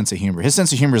like his sense of humor. His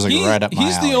sense of humor is like right up my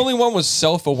alley. He's the only one with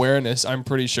self-awareness, I'm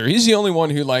pretty sure. He's the only one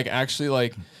who like actually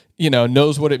like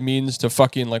knows what it means to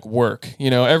fucking like work.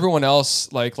 Everyone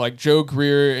else like Joe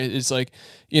Greer is like,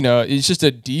 he's just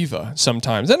a diva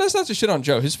sometimes. And that's not to shit on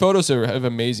Joe. His photos are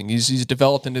amazing. He's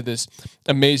developed into this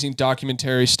amazing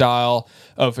documentary style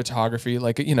of photography.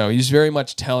 Like, he's very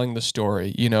much telling the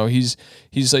story. He's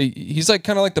like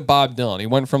kind of like the Bob Dylan. He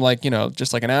went from like,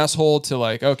 just like an asshole to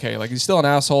like, okay, like he's still an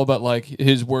asshole, but like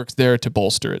his work's there to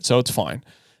bolster it. So it's fine.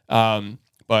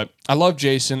 But I love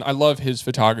Jason. I love his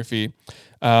photography.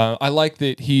 I like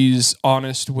that he's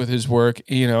honest with his work.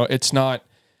 It's not,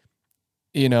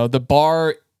 the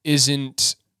bar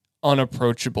isn't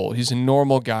unapproachable. He's a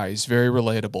normal guy. He's very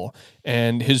relatable.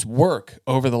 And his work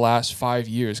over the last 5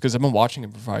 years, because I've been watching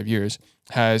him for 5 years,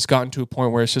 has gotten to a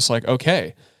point where it's just like,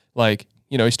 okay, like,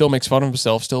 you know, he still makes fun of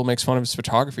himself, still makes fun of his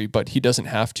photography, but he doesn't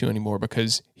have to anymore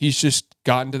because he's just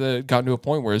gotten to a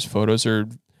point where his photos are,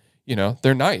 you know,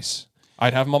 they're nice.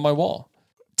 I'd have them on my wall.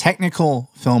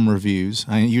 Technical film reviews.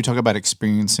 You talk about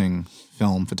experiencing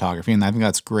film photography, and I think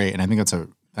that's great. And I think that's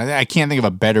I can't think of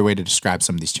a better way to describe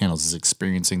some of these channels as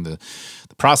experiencing the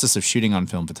process of shooting on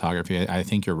film photography. I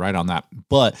think you're right on that.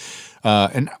 But,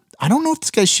 and I don't know if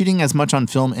this guy's shooting as much on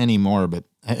film anymore, but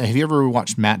have you ever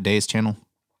watched Matt Day's channel?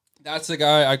 That's the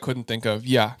guy I couldn't think of.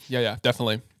 Yeah,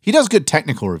 definitely. He does good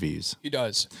technical reviews. He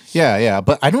does. Yeah.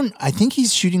 But I think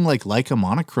he's shooting like Leica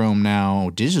monochrome now,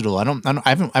 digital. I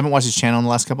haven't watched his channel in the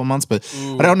last couple of months, but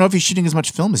I don't know if he's shooting as much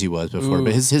film as he was before.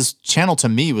 But his channel to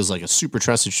me was like a super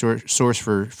trusted source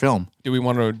for film. Do we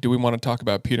want to talk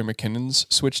about Peter McKinnon's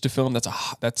switch to film?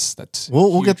 That's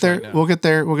we'll get there. We'll get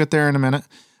there in a minute.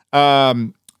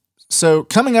 So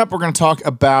coming up, we're going to talk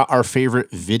about our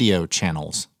favorite video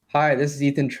channels. Hi, this is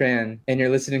Ethan Tran, and you're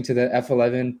listening to the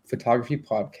F11 Photography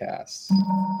Podcast.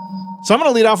 So I'm going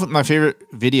to lead off with my favorite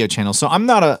video channel. So I'm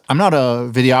not a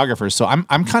videographer, so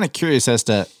I'm kind of curious as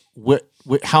to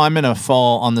how I'm going to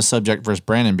fall on the subject versus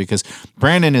Brandon, because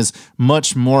Brandon is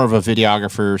much more of a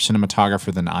videographer,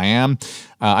 cinematographer than I am.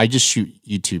 I just shoot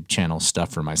YouTube channel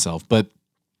stuff for myself, but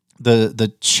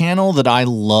the channel that I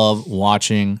love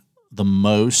watching the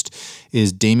most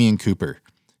is Damian Cooper.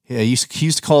 He used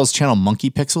to call his channel Monkey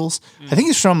Pixels. I think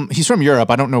he's from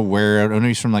Europe. I don't know where. I don't know,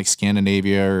 he's from like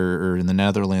Scandinavia or in the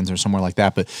Netherlands or somewhere like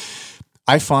that. But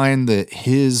I find that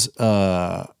his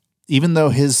even though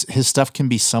his stuff can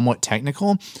be somewhat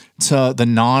technical, to the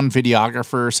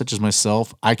non-videographer such as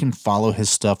myself, I can follow his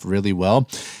stuff really well.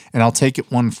 And I'll take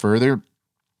it one further.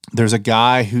 There's a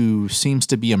guy who seems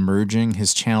to be emerging.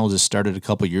 His channel just started a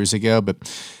couple years ago, but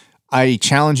I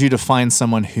challenge you to find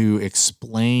someone who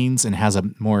explains and has a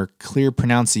more clear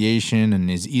pronunciation and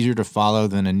is easier to follow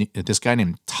than this guy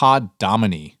named Todd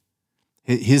Dominy.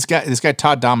 This guy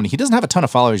Todd Dominy. He doesn't have a ton of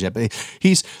followers yet, but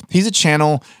he's a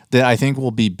channel that I think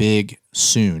will be big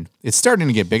soon. It's starting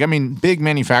to get big. I mean, big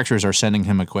manufacturers are sending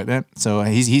him equipment, so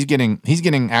he's getting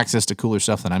access to cooler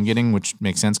stuff than I'm getting, which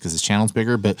makes sense because his channel's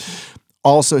bigger. But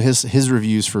also, his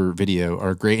reviews for video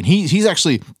are great. And he's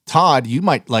actually, Todd, you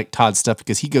might like Todd's stuff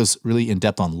because he goes really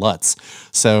in-depth on LUTs.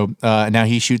 So now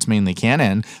he shoots mainly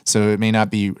Canon, so it may not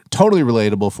be totally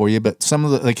relatable for you, but some of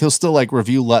the, like, he'll still like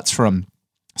review LUTs from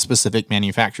specific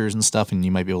manufacturers and stuff, and you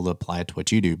might be able to apply it to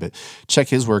what you do. But check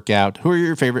his work out. Who are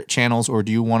your favorite channels, or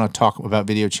do you want to talk about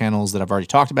video channels that I've already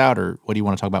talked about, or what do you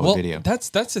want to talk about with video? That's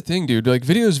the thing, dude. Like,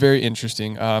 video is very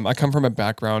interesting. I come from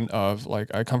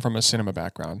a cinema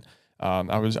background.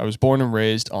 I was born and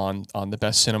raised on the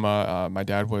best cinema. My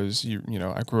dad was,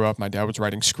 I grew up. My dad was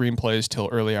writing screenplays till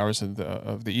early hours of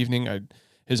the evening.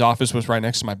 His office was right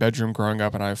next to my bedroom growing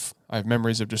up, and I have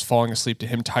memories of just falling asleep to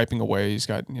him typing away. He's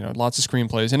got lots of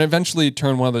screenplays, and eventually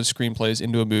turned one of those screenplays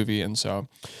into a movie. And so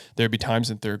there'd be times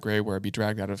in third grade where I'd be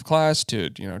dragged out of class to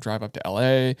drive up to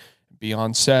LA, be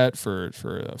on set for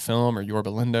a film or Yorba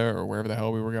Linda or wherever the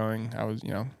hell we were going. I was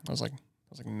like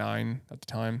 9 at the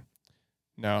time.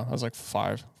 No, I was like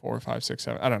 5, 4, 5, 6,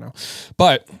 7. I don't know.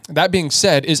 But that being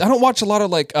said, I don't watch a lot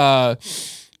of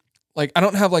I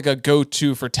don't have like a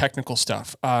go-to for technical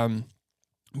stuff.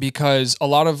 Because a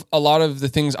lot of the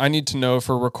things I need to know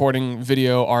for recording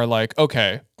video are like,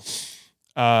 okay,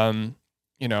 where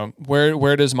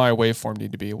does my waveform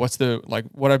need to be? What's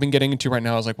what I've been getting into right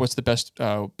now is like, what's the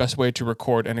best way to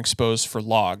record and expose for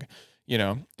log?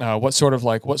 What sort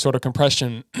of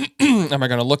compression am I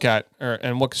going to look at,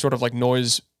 and what sort of like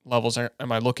noise levels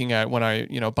am I looking at when I,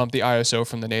 bump the ISO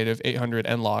from the native 800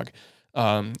 N-Log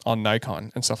on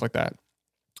Nikon and stuff like that.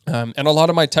 And a lot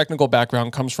of my technical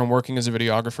background comes from working as a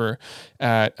videographer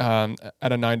at a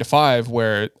 9-to-5,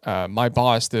 where my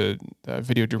boss, the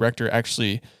video director,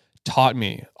 actually taught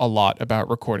me a lot about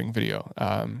recording video.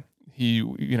 We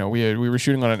were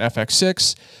shooting on an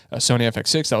FX6, a Sony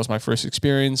FX6. That was my first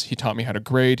experience. He taught me how to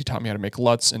grade. He taught me how to make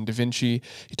LUTs in DaVinci.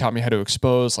 He taught me how to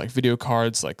expose like video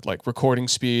cards, like recording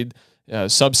speed,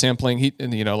 subsampling.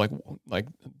 Like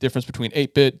difference between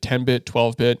 8-bit, 10-bit,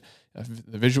 12-bit,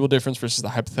 the visual difference versus the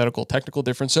hypothetical technical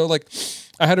difference. So like,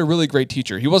 I had a really great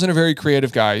teacher. He wasn't a very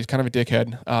creative guy. He's kind of a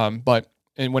dickhead. But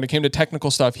when it came to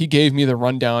technical stuff, he gave me the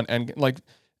rundown and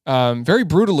very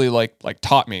brutally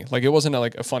taught me. Like, it wasn't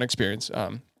a fun experience.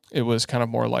 It was kind of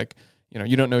more like,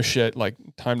 you don't know shit, like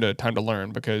time to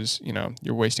learn because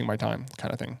you're wasting my time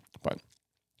kind of thing. But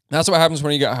that's what happens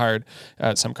when you get hired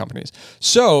at some companies.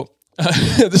 So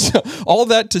All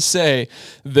that to say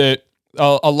that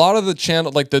a lot of the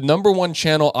channel, like the number one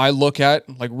channel I look at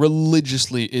like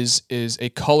religiously is a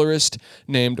colorist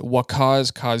named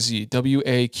Waqaz Qazi,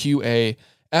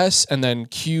 Waqas and then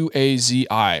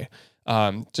Qazi.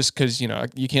 Just because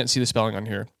you can't see the spelling on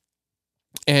here.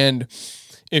 And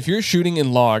if you're shooting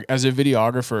in log as a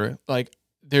videographer, like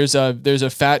there's a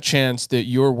fat chance that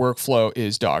your workflow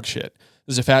is dog shit.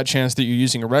 There's a fat chance that you're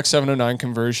using a Rec 709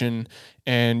 conversion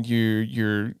and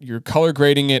you're color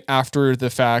grading it after the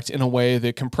fact in a way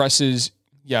that compresses,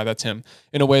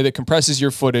 in a way that compresses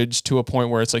your footage to a point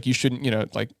where it's like you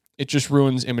shouldn't, like it just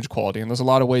ruins image quality. And there's a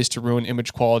lot of ways to ruin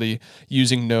image quality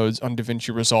using nodes on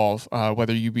DaVinci Resolve,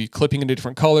 whether you be clipping into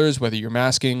different colors, whether you're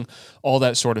masking, all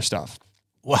that sort of stuff.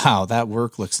 Wow, that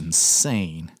work looks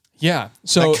insane. Yeah.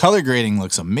 So that color grading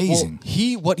looks amazing.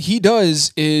 What he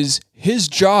does is his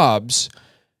jobs,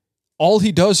 all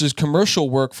he does is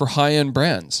commercial work for high-end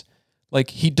brands.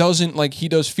 Like he does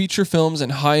feature films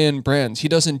and high-end brands. He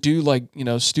doesn't do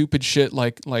stupid shit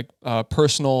like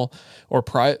personal or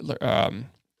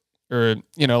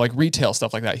like retail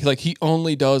stuff like that. He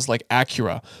only does like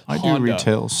Acura. I Honda. do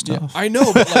retail stuff. Yeah, I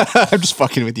know, but I'm just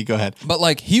fucking with you. Go ahead.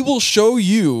 But he will show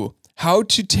you how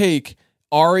to take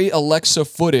Arri Alexa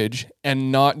footage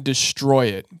and not destroy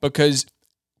it because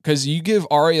you give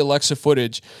Arri Alexa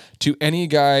footage to any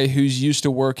guy who's used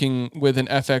to working with an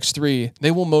FX3,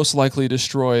 they will most likely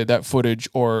destroy that footage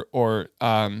or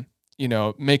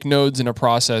make nodes in a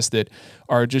process that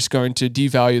are just going to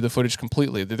devalue the footage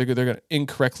completely. They're going to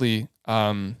incorrectly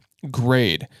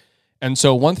grade. And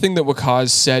so one thing that Waqaz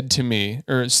said to me,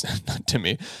 or not to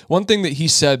me, one thing that he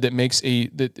said that makes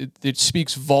that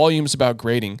speaks volumes about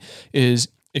grading is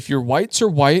if your whites are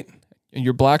white and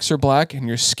your blacks are black and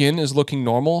your skin is looking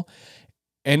normal,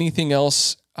 anything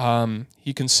else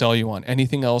he can sell you on.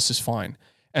 Anything else is fine.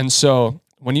 And so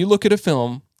when you look at a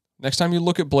film, next time you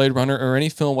look at Blade Runner or any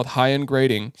film with high-end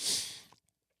grading,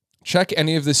 check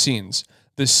any of the scenes.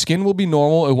 The skin will be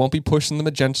normal. It won't be pushed in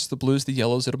the magentas, the blues, the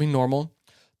yellows. It'll be normal.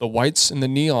 The whites and the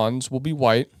neons will be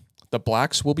white. The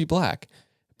blacks will be black.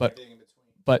 But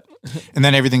and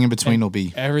then everything in between will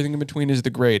be. Everything in between is the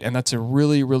grade. And that's a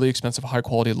really, really expensive,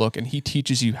 high-quality look. And he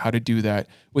teaches you how to do that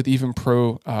with even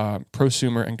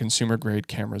prosumer and consumer grade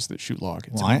cameras that shoot log.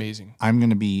 It's amazing. I'm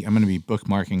gonna be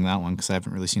bookmarking that one because I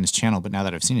haven't really seen his channel. But now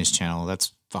that I've seen his channel,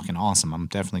 that's fucking awesome. I'm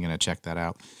definitely gonna check that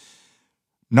out.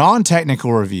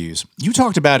 Non-technical reviews. You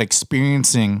talked about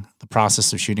experiencing the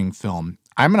process of shooting film.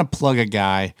 I'm going to plug a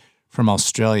guy from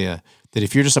Australia that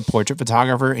if you're just a portrait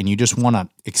photographer and you just want to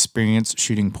experience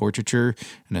shooting portraiture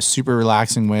in a super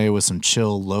relaxing way with some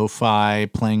chill lo-fi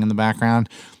playing in the background,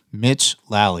 Mitch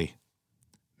Lally.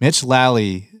 Mitch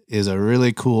Lally is a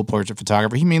really cool portrait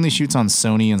photographer. He mainly shoots on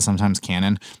Sony and sometimes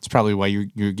Canon. It's probably why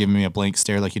you're giving me a blank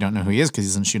stare like you don't know who he is because he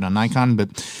doesn't shoot on Nikon.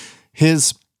 But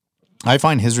I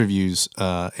find his reviews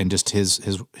and just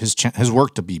his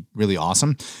work to be really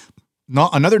awesome.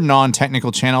 Another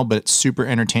non-technical channel, but it's super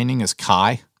entertaining is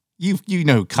Kai. You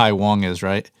know who Kai Wong is,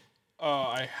 right?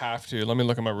 I have to. Let me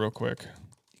look him up real quick.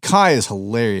 Kai is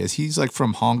hilarious. He's like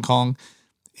from Hong Kong.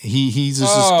 He's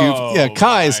just a scoop. Yeah,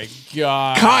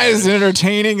 Kai is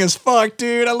entertaining as fuck,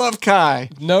 dude. I love Kai.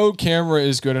 No camera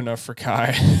is good enough for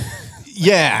Kai.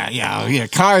 Yeah.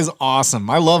 Kai is awesome.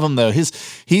 I love him though.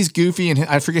 He's goofy, and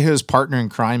I forget who his partner in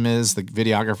crime is. The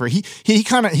videographer. He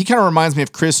kind of reminds me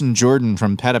of Chris and Jordan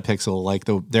from Petapixel, like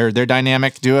their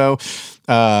dynamic duo.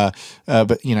 But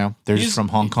they're just from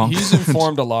Hong Kong. He's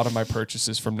informed a lot of my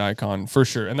purchases from Nikon for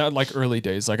sure, and that like early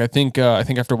days. Like I think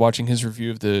after watching his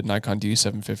review of the Nikon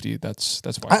D750, that's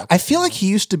why I feel like he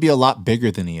used to be a lot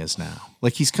bigger than he is now.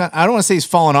 Like I don't want to say he's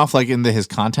fallen off, like into his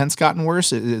content's gotten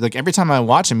worse. Like every time I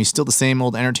watch him, he's still the same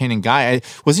old entertaining guy.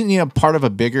 Wasn't he a part of a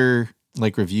bigger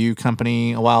like review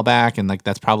company a while back, and like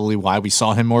that's probably why we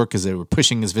saw him more because they were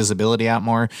pushing his visibility out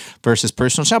more versus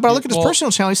personal channel. But I look at his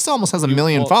personal channel; he still almost has 1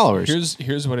 million followers.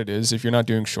 Here's what it is: if you're not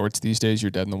doing shorts these days,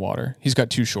 you're dead in the water. He's got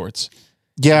 2 shorts.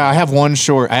 Yeah, I have one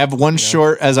short.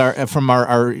 Short as from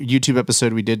our YouTube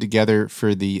episode we did together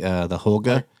for the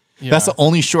Holga. Yeah. That's the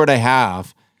only short I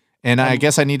have. And I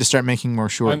guess I need to start making more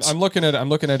shorts. I'm looking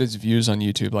at his views on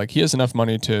YouTube. Like he has enough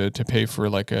money to pay for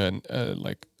like a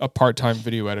part-time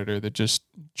video editor that just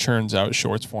churns out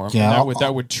shorts for him. Yeah, and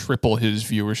that would triple his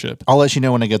viewership. I'll let you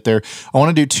know when I get there. I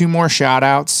want to do 2 more shout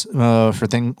outs for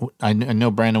things. I know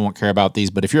Brandon won't care about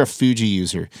these, but if you're a Fuji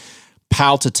user,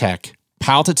 Paltatech.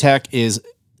 Paltatech is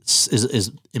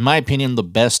in my opinion the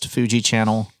best Fuji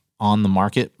channel on the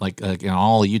market, like in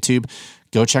all of YouTube.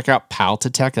 Go check out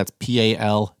Paltatech. That's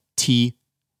PAL,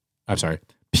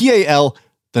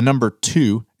 the number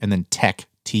 2, and then tech,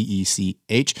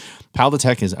 Tech.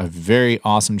 Paldatech is a very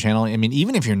awesome channel. I mean,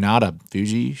 even if you're not a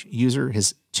Fuji user,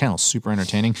 his channel is super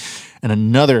entertaining. And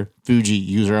another Fuji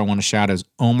user I want to shout is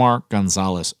Omar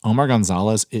Gonzalez. Omar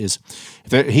Gonzalez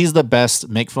he's the best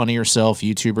make fun of yourself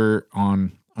YouTuber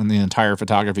on the entire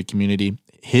photography community.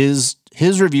 His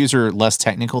reviews are less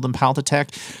technical than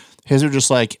Paldatech. His are just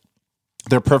like,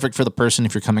 they're perfect for the person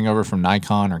if you're coming over from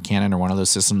Nikon or Canon or one of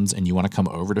those systems and you want to come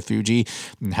over to Fuji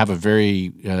and have a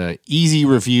very easy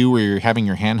review where you're having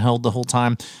your handheld the whole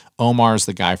time. Omar's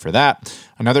the guy for that.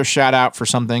 Another shout out for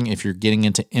something, if you're getting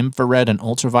into infrared and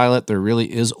ultraviolet, there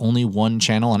really is only one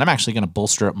channel, and I'm actually going to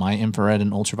bolster up my infrared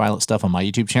and ultraviolet stuff on my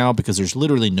YouTube channel because there's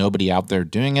literally nobody out there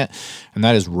doing it, and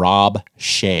that is Rob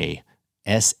Shea,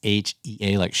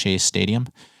 S-H-E-A, like Shea Stadium.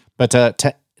 But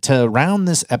to round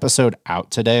this episode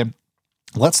out today,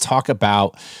 let's talk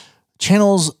about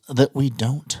channels that we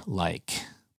don't like.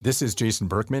 This is Jason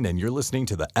Berkman, and you're listening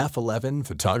to the F11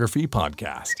 Photography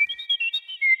Podcast.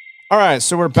 All right,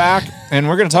 so we're back, and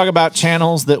we're going to talk about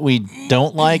channels that we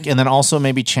don't like, and then also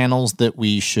maybe channels that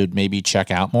we should maybe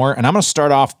check out more. And I'm going to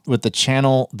start off with the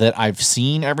channel that I've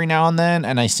seen every now and then,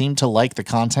 and I seem to like the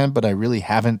content, but I really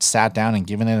haven't sat down and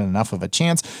given it enough of a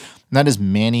chance. And that is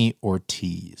Manny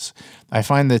Ortiz. I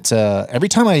find that every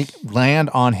time I land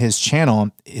on his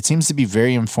channel, it seems to be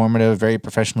very informative, very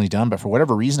professionally done, but for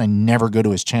whatever reason, I never go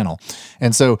to his channel.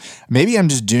 And so maybe I'm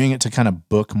just doing it to kind of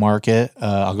bookmark it.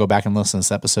 I'll go back and listen to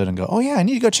this episode and go, oh yeah, I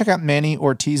need to go check out Manny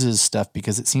Ortiz's stuff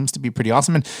because it seems to be pretty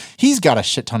awesome. And he's got a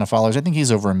shit ton of followers. I think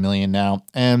he's over 1 million now.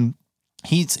 And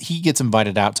he gets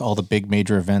invited out to all the big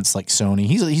major events like Sony.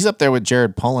 He's up there with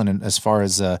Jared Pullen as far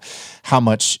as how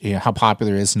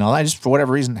popular he is and all. I just, for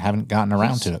whatever reason, haven't gotten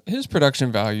around to it. His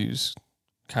production value's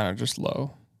kind of just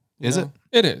low. Is it?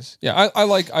 It is. Yeah,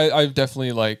 I've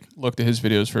definitely like looked at his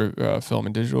videos for film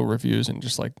and digital reviews and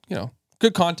just like,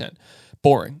 good content.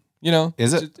 Boring.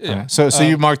 Is it? Yeah. So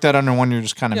you mark that under one you're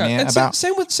just kind of meh about?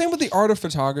 Same with the art of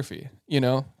photography.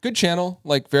 Good channel,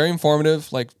 like very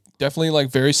informative, like definitely like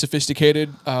very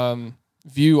sophisticated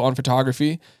view on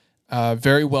photography.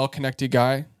 Very well connected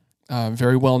guy,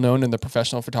 very well known in the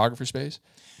professional photographer space,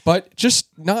 but just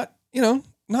not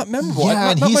not memorable.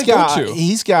 Yeah, not and my go-to.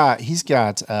 he's got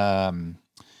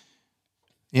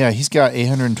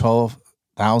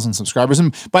 812,000 subscribers.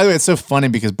 And by the way, it's so funny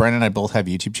because Brandon and I both have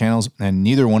YouTube channels, and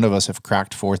neither one of us have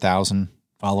cracked 4,000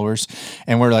 followers,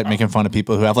 and we're like making fun of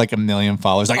people who have like 1 million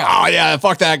followers, like, oh yeah,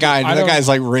 fuck that guy. And that guy's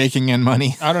like raking in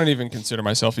money. I don't even consider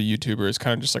myself a YouTuber. It's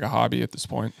kind of just like a hobby at this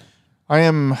point.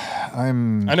 I'm I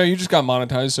know you just got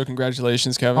monetized, so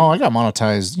congratulations, Kevin. Oh, I got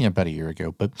monetized about a year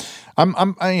ago, but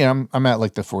I'm at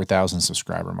like the 4,000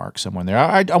 subscriber mark somewhere there.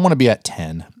 I want to be at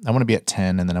 10. I want to be at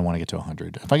 10, and then I want to get to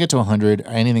 100. If I get to 100,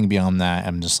 anything beyond that,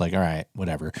 I'm just like, all right,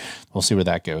 whatever. We'll see where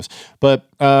that goes. But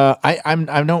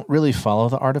I don't really follow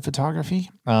the art of photography.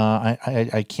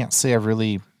 I can't say I've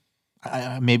really.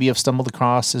 Maybe I've stumbled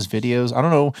across his videos. I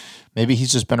don't know. Maybe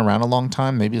he's just been around a long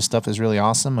time. Maybe his stuff is really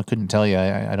awesome. I couldn't tell you.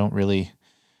 I don't really,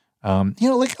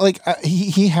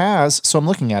 he has, so I'm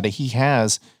looking at it. He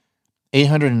has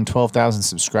 812,000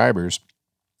 subscribers,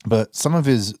 but some of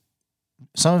his,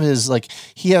 like,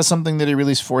 he has something that he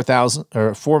released 4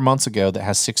 months ago that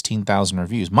has 16,000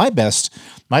 reviews. My best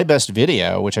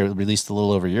video, which I released a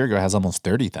little over a year ago, has almost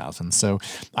 30,000. So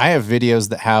I have videos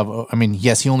that have,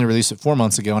 yes, he only released it 4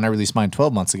 months ago and I released mine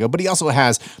 12 months ago, but he also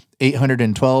has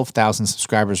 812,000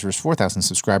 subscribers versus 4,000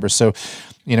 subscribers. So,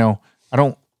 I'm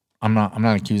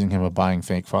not accusing him of buying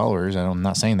fake followers. I'm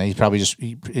not saying that. He's probably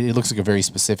it looks like a very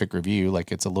specific review.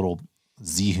 Like it's a little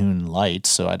Zhun Light,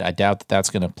 so I doubt that that's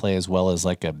going to play as well as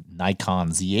like a Nikon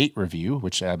Z8 review,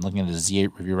 which I'm looking at a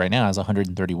Z8 review right now has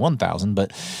 131,000.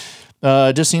 But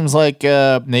it just seems like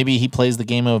maybe he plays the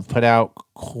game of put out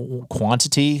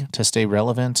quantity to stay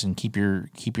relevant and keep your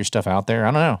stuff out there. I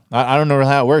don't know. I don't know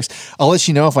how it works. I'll let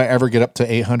you know if I ever get up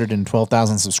to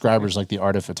 812,000 subscribers like the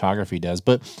Art of Photography does.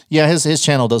 But yeah, his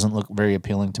channel doesn't look very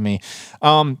appealing to me.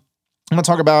 I'm going to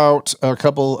talk about a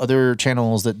couple other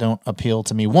channels that don't appeal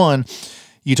to me. One,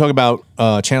 you talk about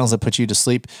channels that put you to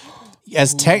sleep.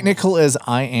 As technical as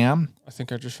I am, I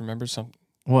think I just remembered something.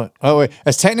 What? Oh wait,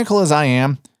 as technical as I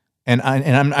am, and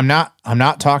I'm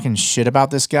not talking shit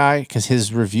about this guy because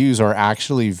his reviews are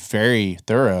actually very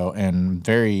thorough and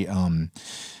very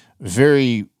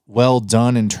well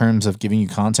done in terms of giving you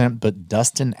content. But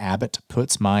Dustin Abbott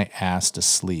puts my ass to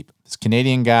sleep. This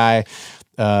Canadian guy.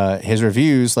 His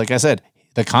reviews, like I said,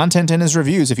 the content in his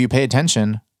reviews, if you pay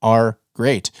attention, are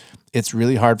great. it's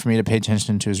really hard for me to pay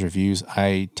attention to his reviews.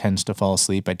 I tend to fall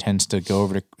asleep. I tend to go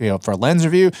over to, for a lens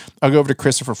review, I'll go over to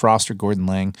Christopher Frost or Gordon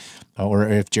Lang, or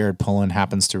if Jared Pullen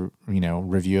happens to,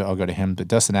 review it, I'll go to him. But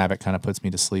Dustin Abbott kind of puts me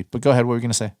to sleep. But go ahead. What were you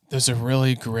going to say? There's a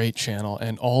really great channel,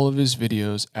 and all of his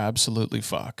videos absolutely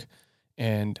fuck.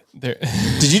 And there,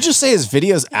 did you just say his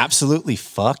videos absolutely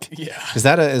fuck? Yeah. Is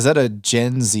that a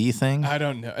Gen Z thing? I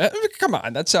don't know. Come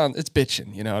on, it's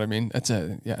bitching. You know what I mean?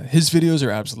 His videos are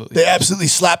absolutely. They absolutely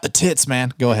slap the tits,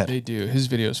 man. Go ahead. They do. His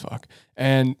videos fuck,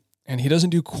 and he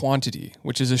doesn't do quantity,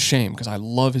 which is a shame because I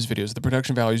love his videos. The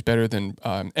production value is better than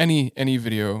any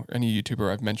video, any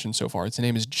YouTuber I've mentioned so far. His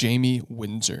name is Jamie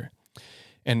Windsor,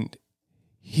 and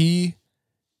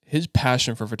his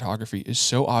passion for photography is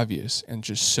so obvious and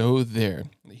just so there.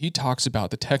 He talks about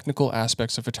the technical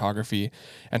aspects of photography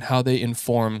and how they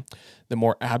inform the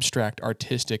more abstract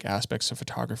artistic aspects of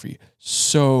photography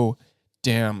so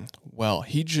damn well.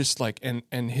 He just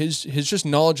and his just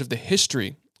knowledge of the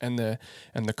history and the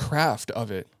craft of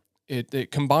it.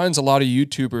 It combines a lot of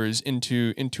YouTubers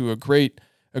into a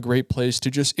great place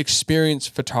to just experience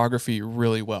photography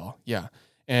really well. Yeah.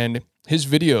 And his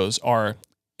videos are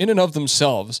in and of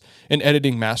themselves an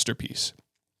editing masterpiece.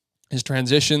 His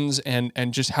transitions and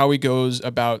just how he goes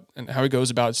about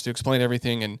to explain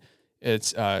everything, and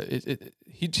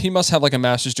he must have like a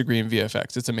master's degree in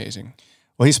VFX. It's amazing.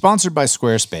 Well, he's sponsored by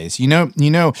Squarespace.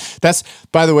 That's,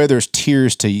 by the way, there's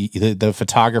tiers to the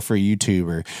photographer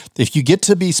YouTuber. If you get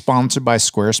to be sponsored by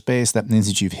Squarespace, that means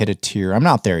that you've hit a tier. I'm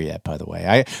not there yet, by the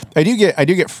way. I do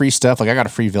get free stuff. Like I got a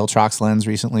free Viltrox lens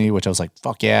recently, which I was like,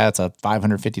 fuck yeah, it's a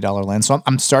 $550 lens. So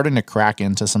I'm starting to crack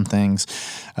into some things.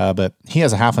 But he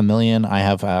has 500,000. I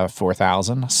have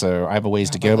 4,000. So I have a ways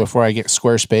to go before I get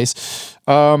Squarespace.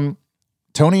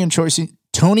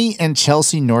 Tony and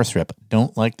Chelsea Northrup,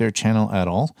 don't like their channel at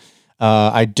all.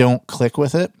 I don't click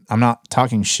with it. I'm not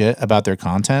talking shit about their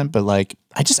content, but like,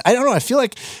 I don't know. I feel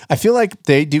like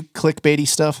they do clickbaity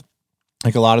stuff.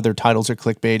 Like a lot of their titles are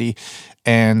clickbaity.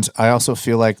 And I also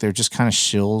feel like they're just kind of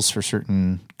shills for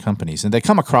certain companies, and they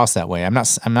come across that way. I'm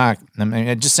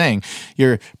just saying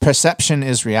your perception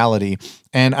is reality.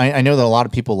 And I know that a lot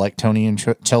of people like Tony and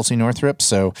Chelsea Northrup,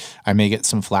 so I may get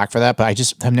some flack for that, but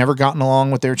I've never gotten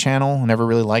along with their channel. Never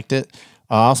really liked it.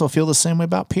 I also feel the same way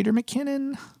about Peter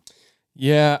McKinnon.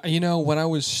 Yeah. When I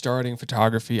was starting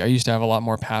photography, I used to have a lot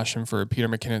more passion for Peter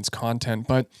McKinnon's content,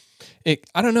 but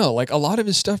I don't know, like a lot of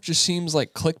his stuff just seems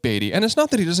like clickbaity. And it's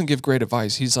not that he doesn't give great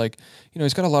advice. He's like,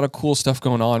 he's got a lot of cool stuff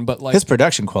going on, but like his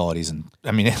production qualities,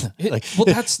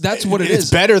 that's what it is. It's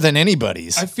better than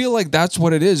anybody's. I feel like that's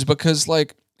what it is because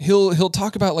like he'll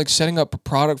talk about like setting up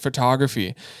product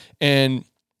photography and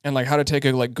like how to take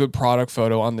a like good product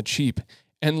photo on the cheap.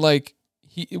 And like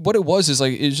what it was is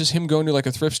like it's just him going to like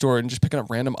a thrift store and just picking up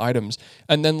random items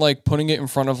and then like putting it in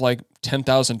front of like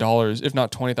 $10,000, if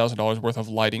not $20,000 worth of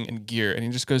lighting and gear, and he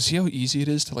just goes, "See how easy it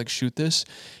is to like shoot this?"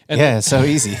 And yeah, it's so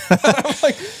easy.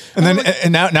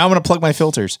 and now I'm gonna plug my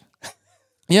filters.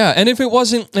 Yeah, and if it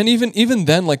wasn't, and even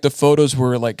then, like the photos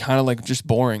were like kind of like just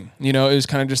boring. It was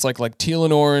kind of just like teal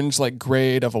and orange, like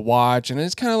grade of a watch, and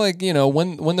it's kind of like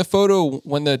when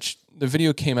the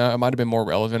video came out, it might have been more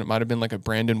relevant. It might have been like a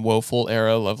Brandon Woeful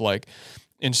era of like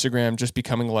Instagram just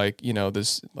becoming like,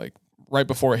 this like right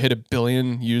before it hit 1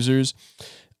 billion users.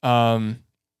 And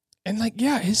like,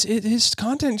 yeah, his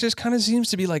content just kind of seems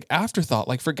to be like afterthought,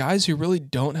 like for guys who really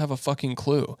don't have a fucking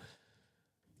clue.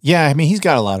 Yeah, I mean, he's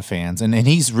got a lot of fans, and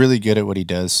he's really good at what he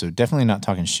does, so definitely not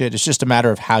talking shit. It's just a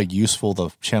matter of how useful the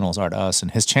channels are to us,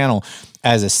 and his channel,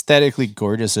 as aesthetically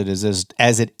gorgeous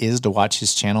as it is to watch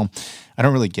his channel, I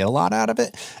don't really get a lot out of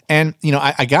it. And,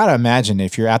 I got to imagine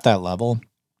if you're at that level,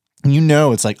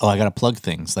 it's like, oh, I got to plug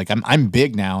things. Like I'm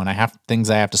big now and I have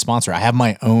things I have to sponsor. I have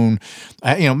my own,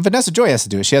 Vanessa Joy has to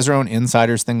do it. She has her own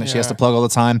insiders thing that she has to plug all the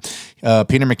time.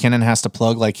 Peter McKinnon has to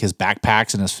plug like his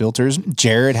backpacks and his filters.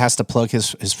 Jared has to plug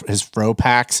his fro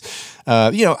packs.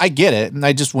 I get it.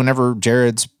 And whenever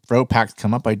Jared's fro packs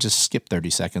come up, I just skip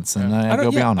 30 seconds and I go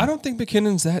beyond it. I don't think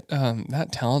McKinnon's that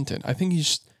talented. I think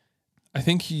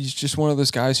he's just one of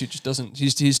those guys who just doesn't,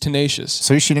 he's tenacious.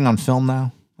 So he's shooting on film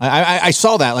now? I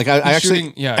saw that. Like I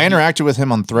interacted with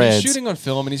him on Threads. He's shooting on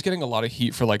film, and he's getting a lot of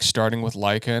heat for like starting with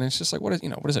Leica, and it's just like, what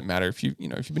does it matter if you've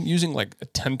been using like a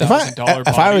 $10,000?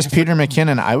 If I was Peter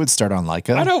McKinnon, I would start on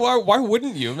Leica. I know. Why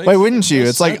wouldn't you? Why wouldn't you?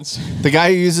 It's sense. Like the guy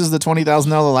who uses the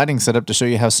 $20,000 lighting setup to show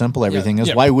you how simple everything is.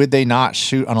 Yeah. Why would they not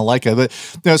shoot on a Leica? But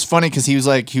it's funny because he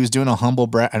was doing a humble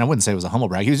brag, and I wouldn't say it was a humble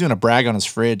brag. He was doing a brag on his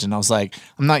fridge, and I was like,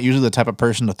 I'm not usually the type of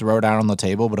person to throw it out on the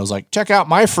table, but I was like, check out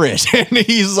my fridge, and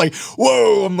he's like,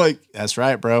 whoa, I'm like, that's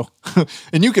right, bro.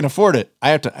 And you can afford it. I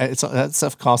have to. That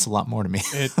stuff costs a lot more to me.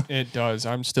 It does.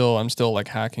 I'm still like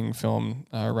hacking film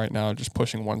right now, just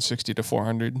pushing 160 to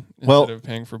 400 Well- instead of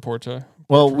paying for Porta.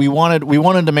 Well, we wanted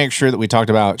to make sure that we talked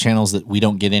about channels that we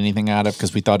don't get anything out of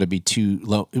because we thought it'd be too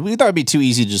low. We thought it'd be too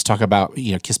easy to just talk about,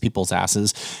 kiss people's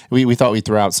asses. We thought we'd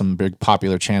throw out some big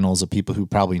popular channels of people who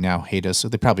probably now hate us, so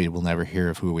they probably will never hear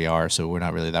of who we are. So we're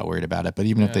not really that worried about it. But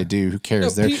even if they do, who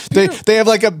cares? No, They have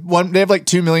like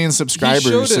 2 million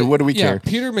subscribers. So what do we care?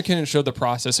 Peter McKinnon showed the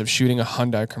process of shooting a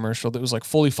Hyundai commercial that was like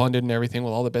fully funded and everything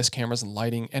with all the best cameras and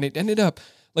lighting, and it ended up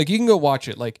like you can go watch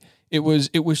it. Like it was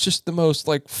just the most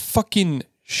like fucking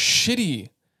shitty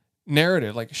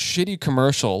narrative, like shitty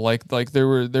commercial. Like there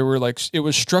were like it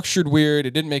was structured weird.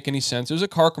 It didn't make any sense. It was a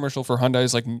car commercial for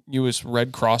Hyundai's like newest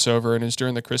red crossover, and it's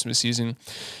during the Christmas season,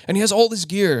 and he has all this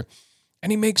gear.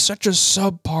 And he makes such a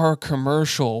subpar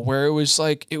commercial where it was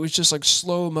just like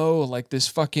slow-mo, like this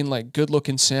fucking like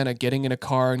good-looking Santa getting in a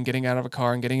car and getting out of a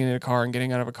car and getting in a car and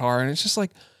getting out of a car. And it's just like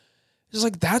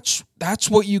that's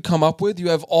what you come up with. You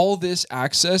have all this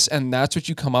access and that's what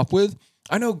you come up with.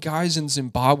 I know guys in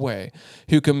Zimbabwe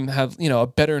who can have, a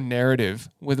better narrative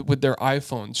with their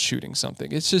iPhones shooting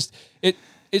something. It's just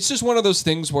one of those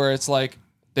things where it's like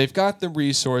they've got the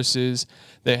resources,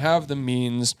 they have the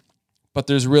means, but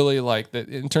there's really like that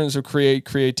in terms of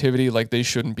creativity, like they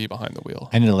shouldn't be behind the wheel.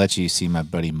 I need to let you see my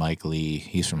buddy Mike Lee.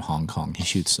 He's from Hong Kong. He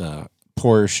shoots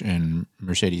Porsche and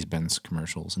Mercedes-Benz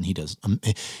commercials, and he does.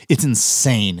 It's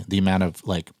insane the amount of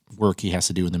like work he has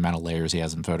to do and the amount of layers he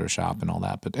has in Photoshop and all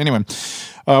that. But anyway,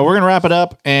 we're gonna wrap it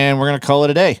up and we're gonna call it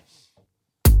a day.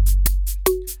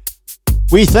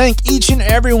 We thank each and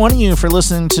every one of you for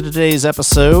listening to today's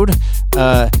episode.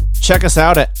 Check us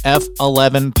out at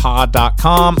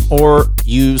f11pod.com or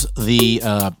use the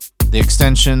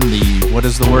extension, what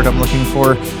is the word I'm looking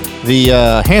for?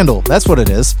 The handle, that's what it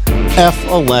is,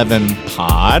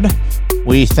 F11pod.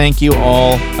 We thank you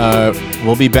all.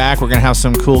 We'll be back. We're going to have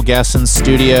some cool guests in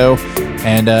studio.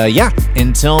 And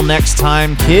until next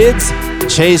time, kids,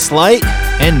 chase light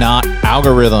and not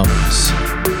algorithms.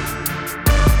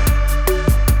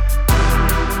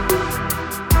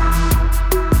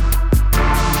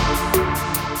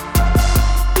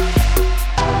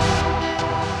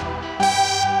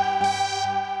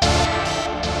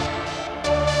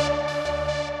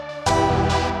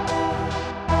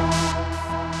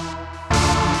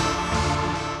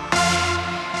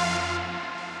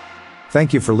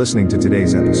 Thank you for listening to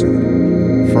today's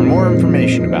episode. For more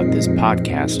information about this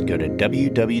podcast, go to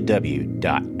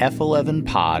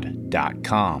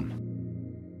www.f11pod.com.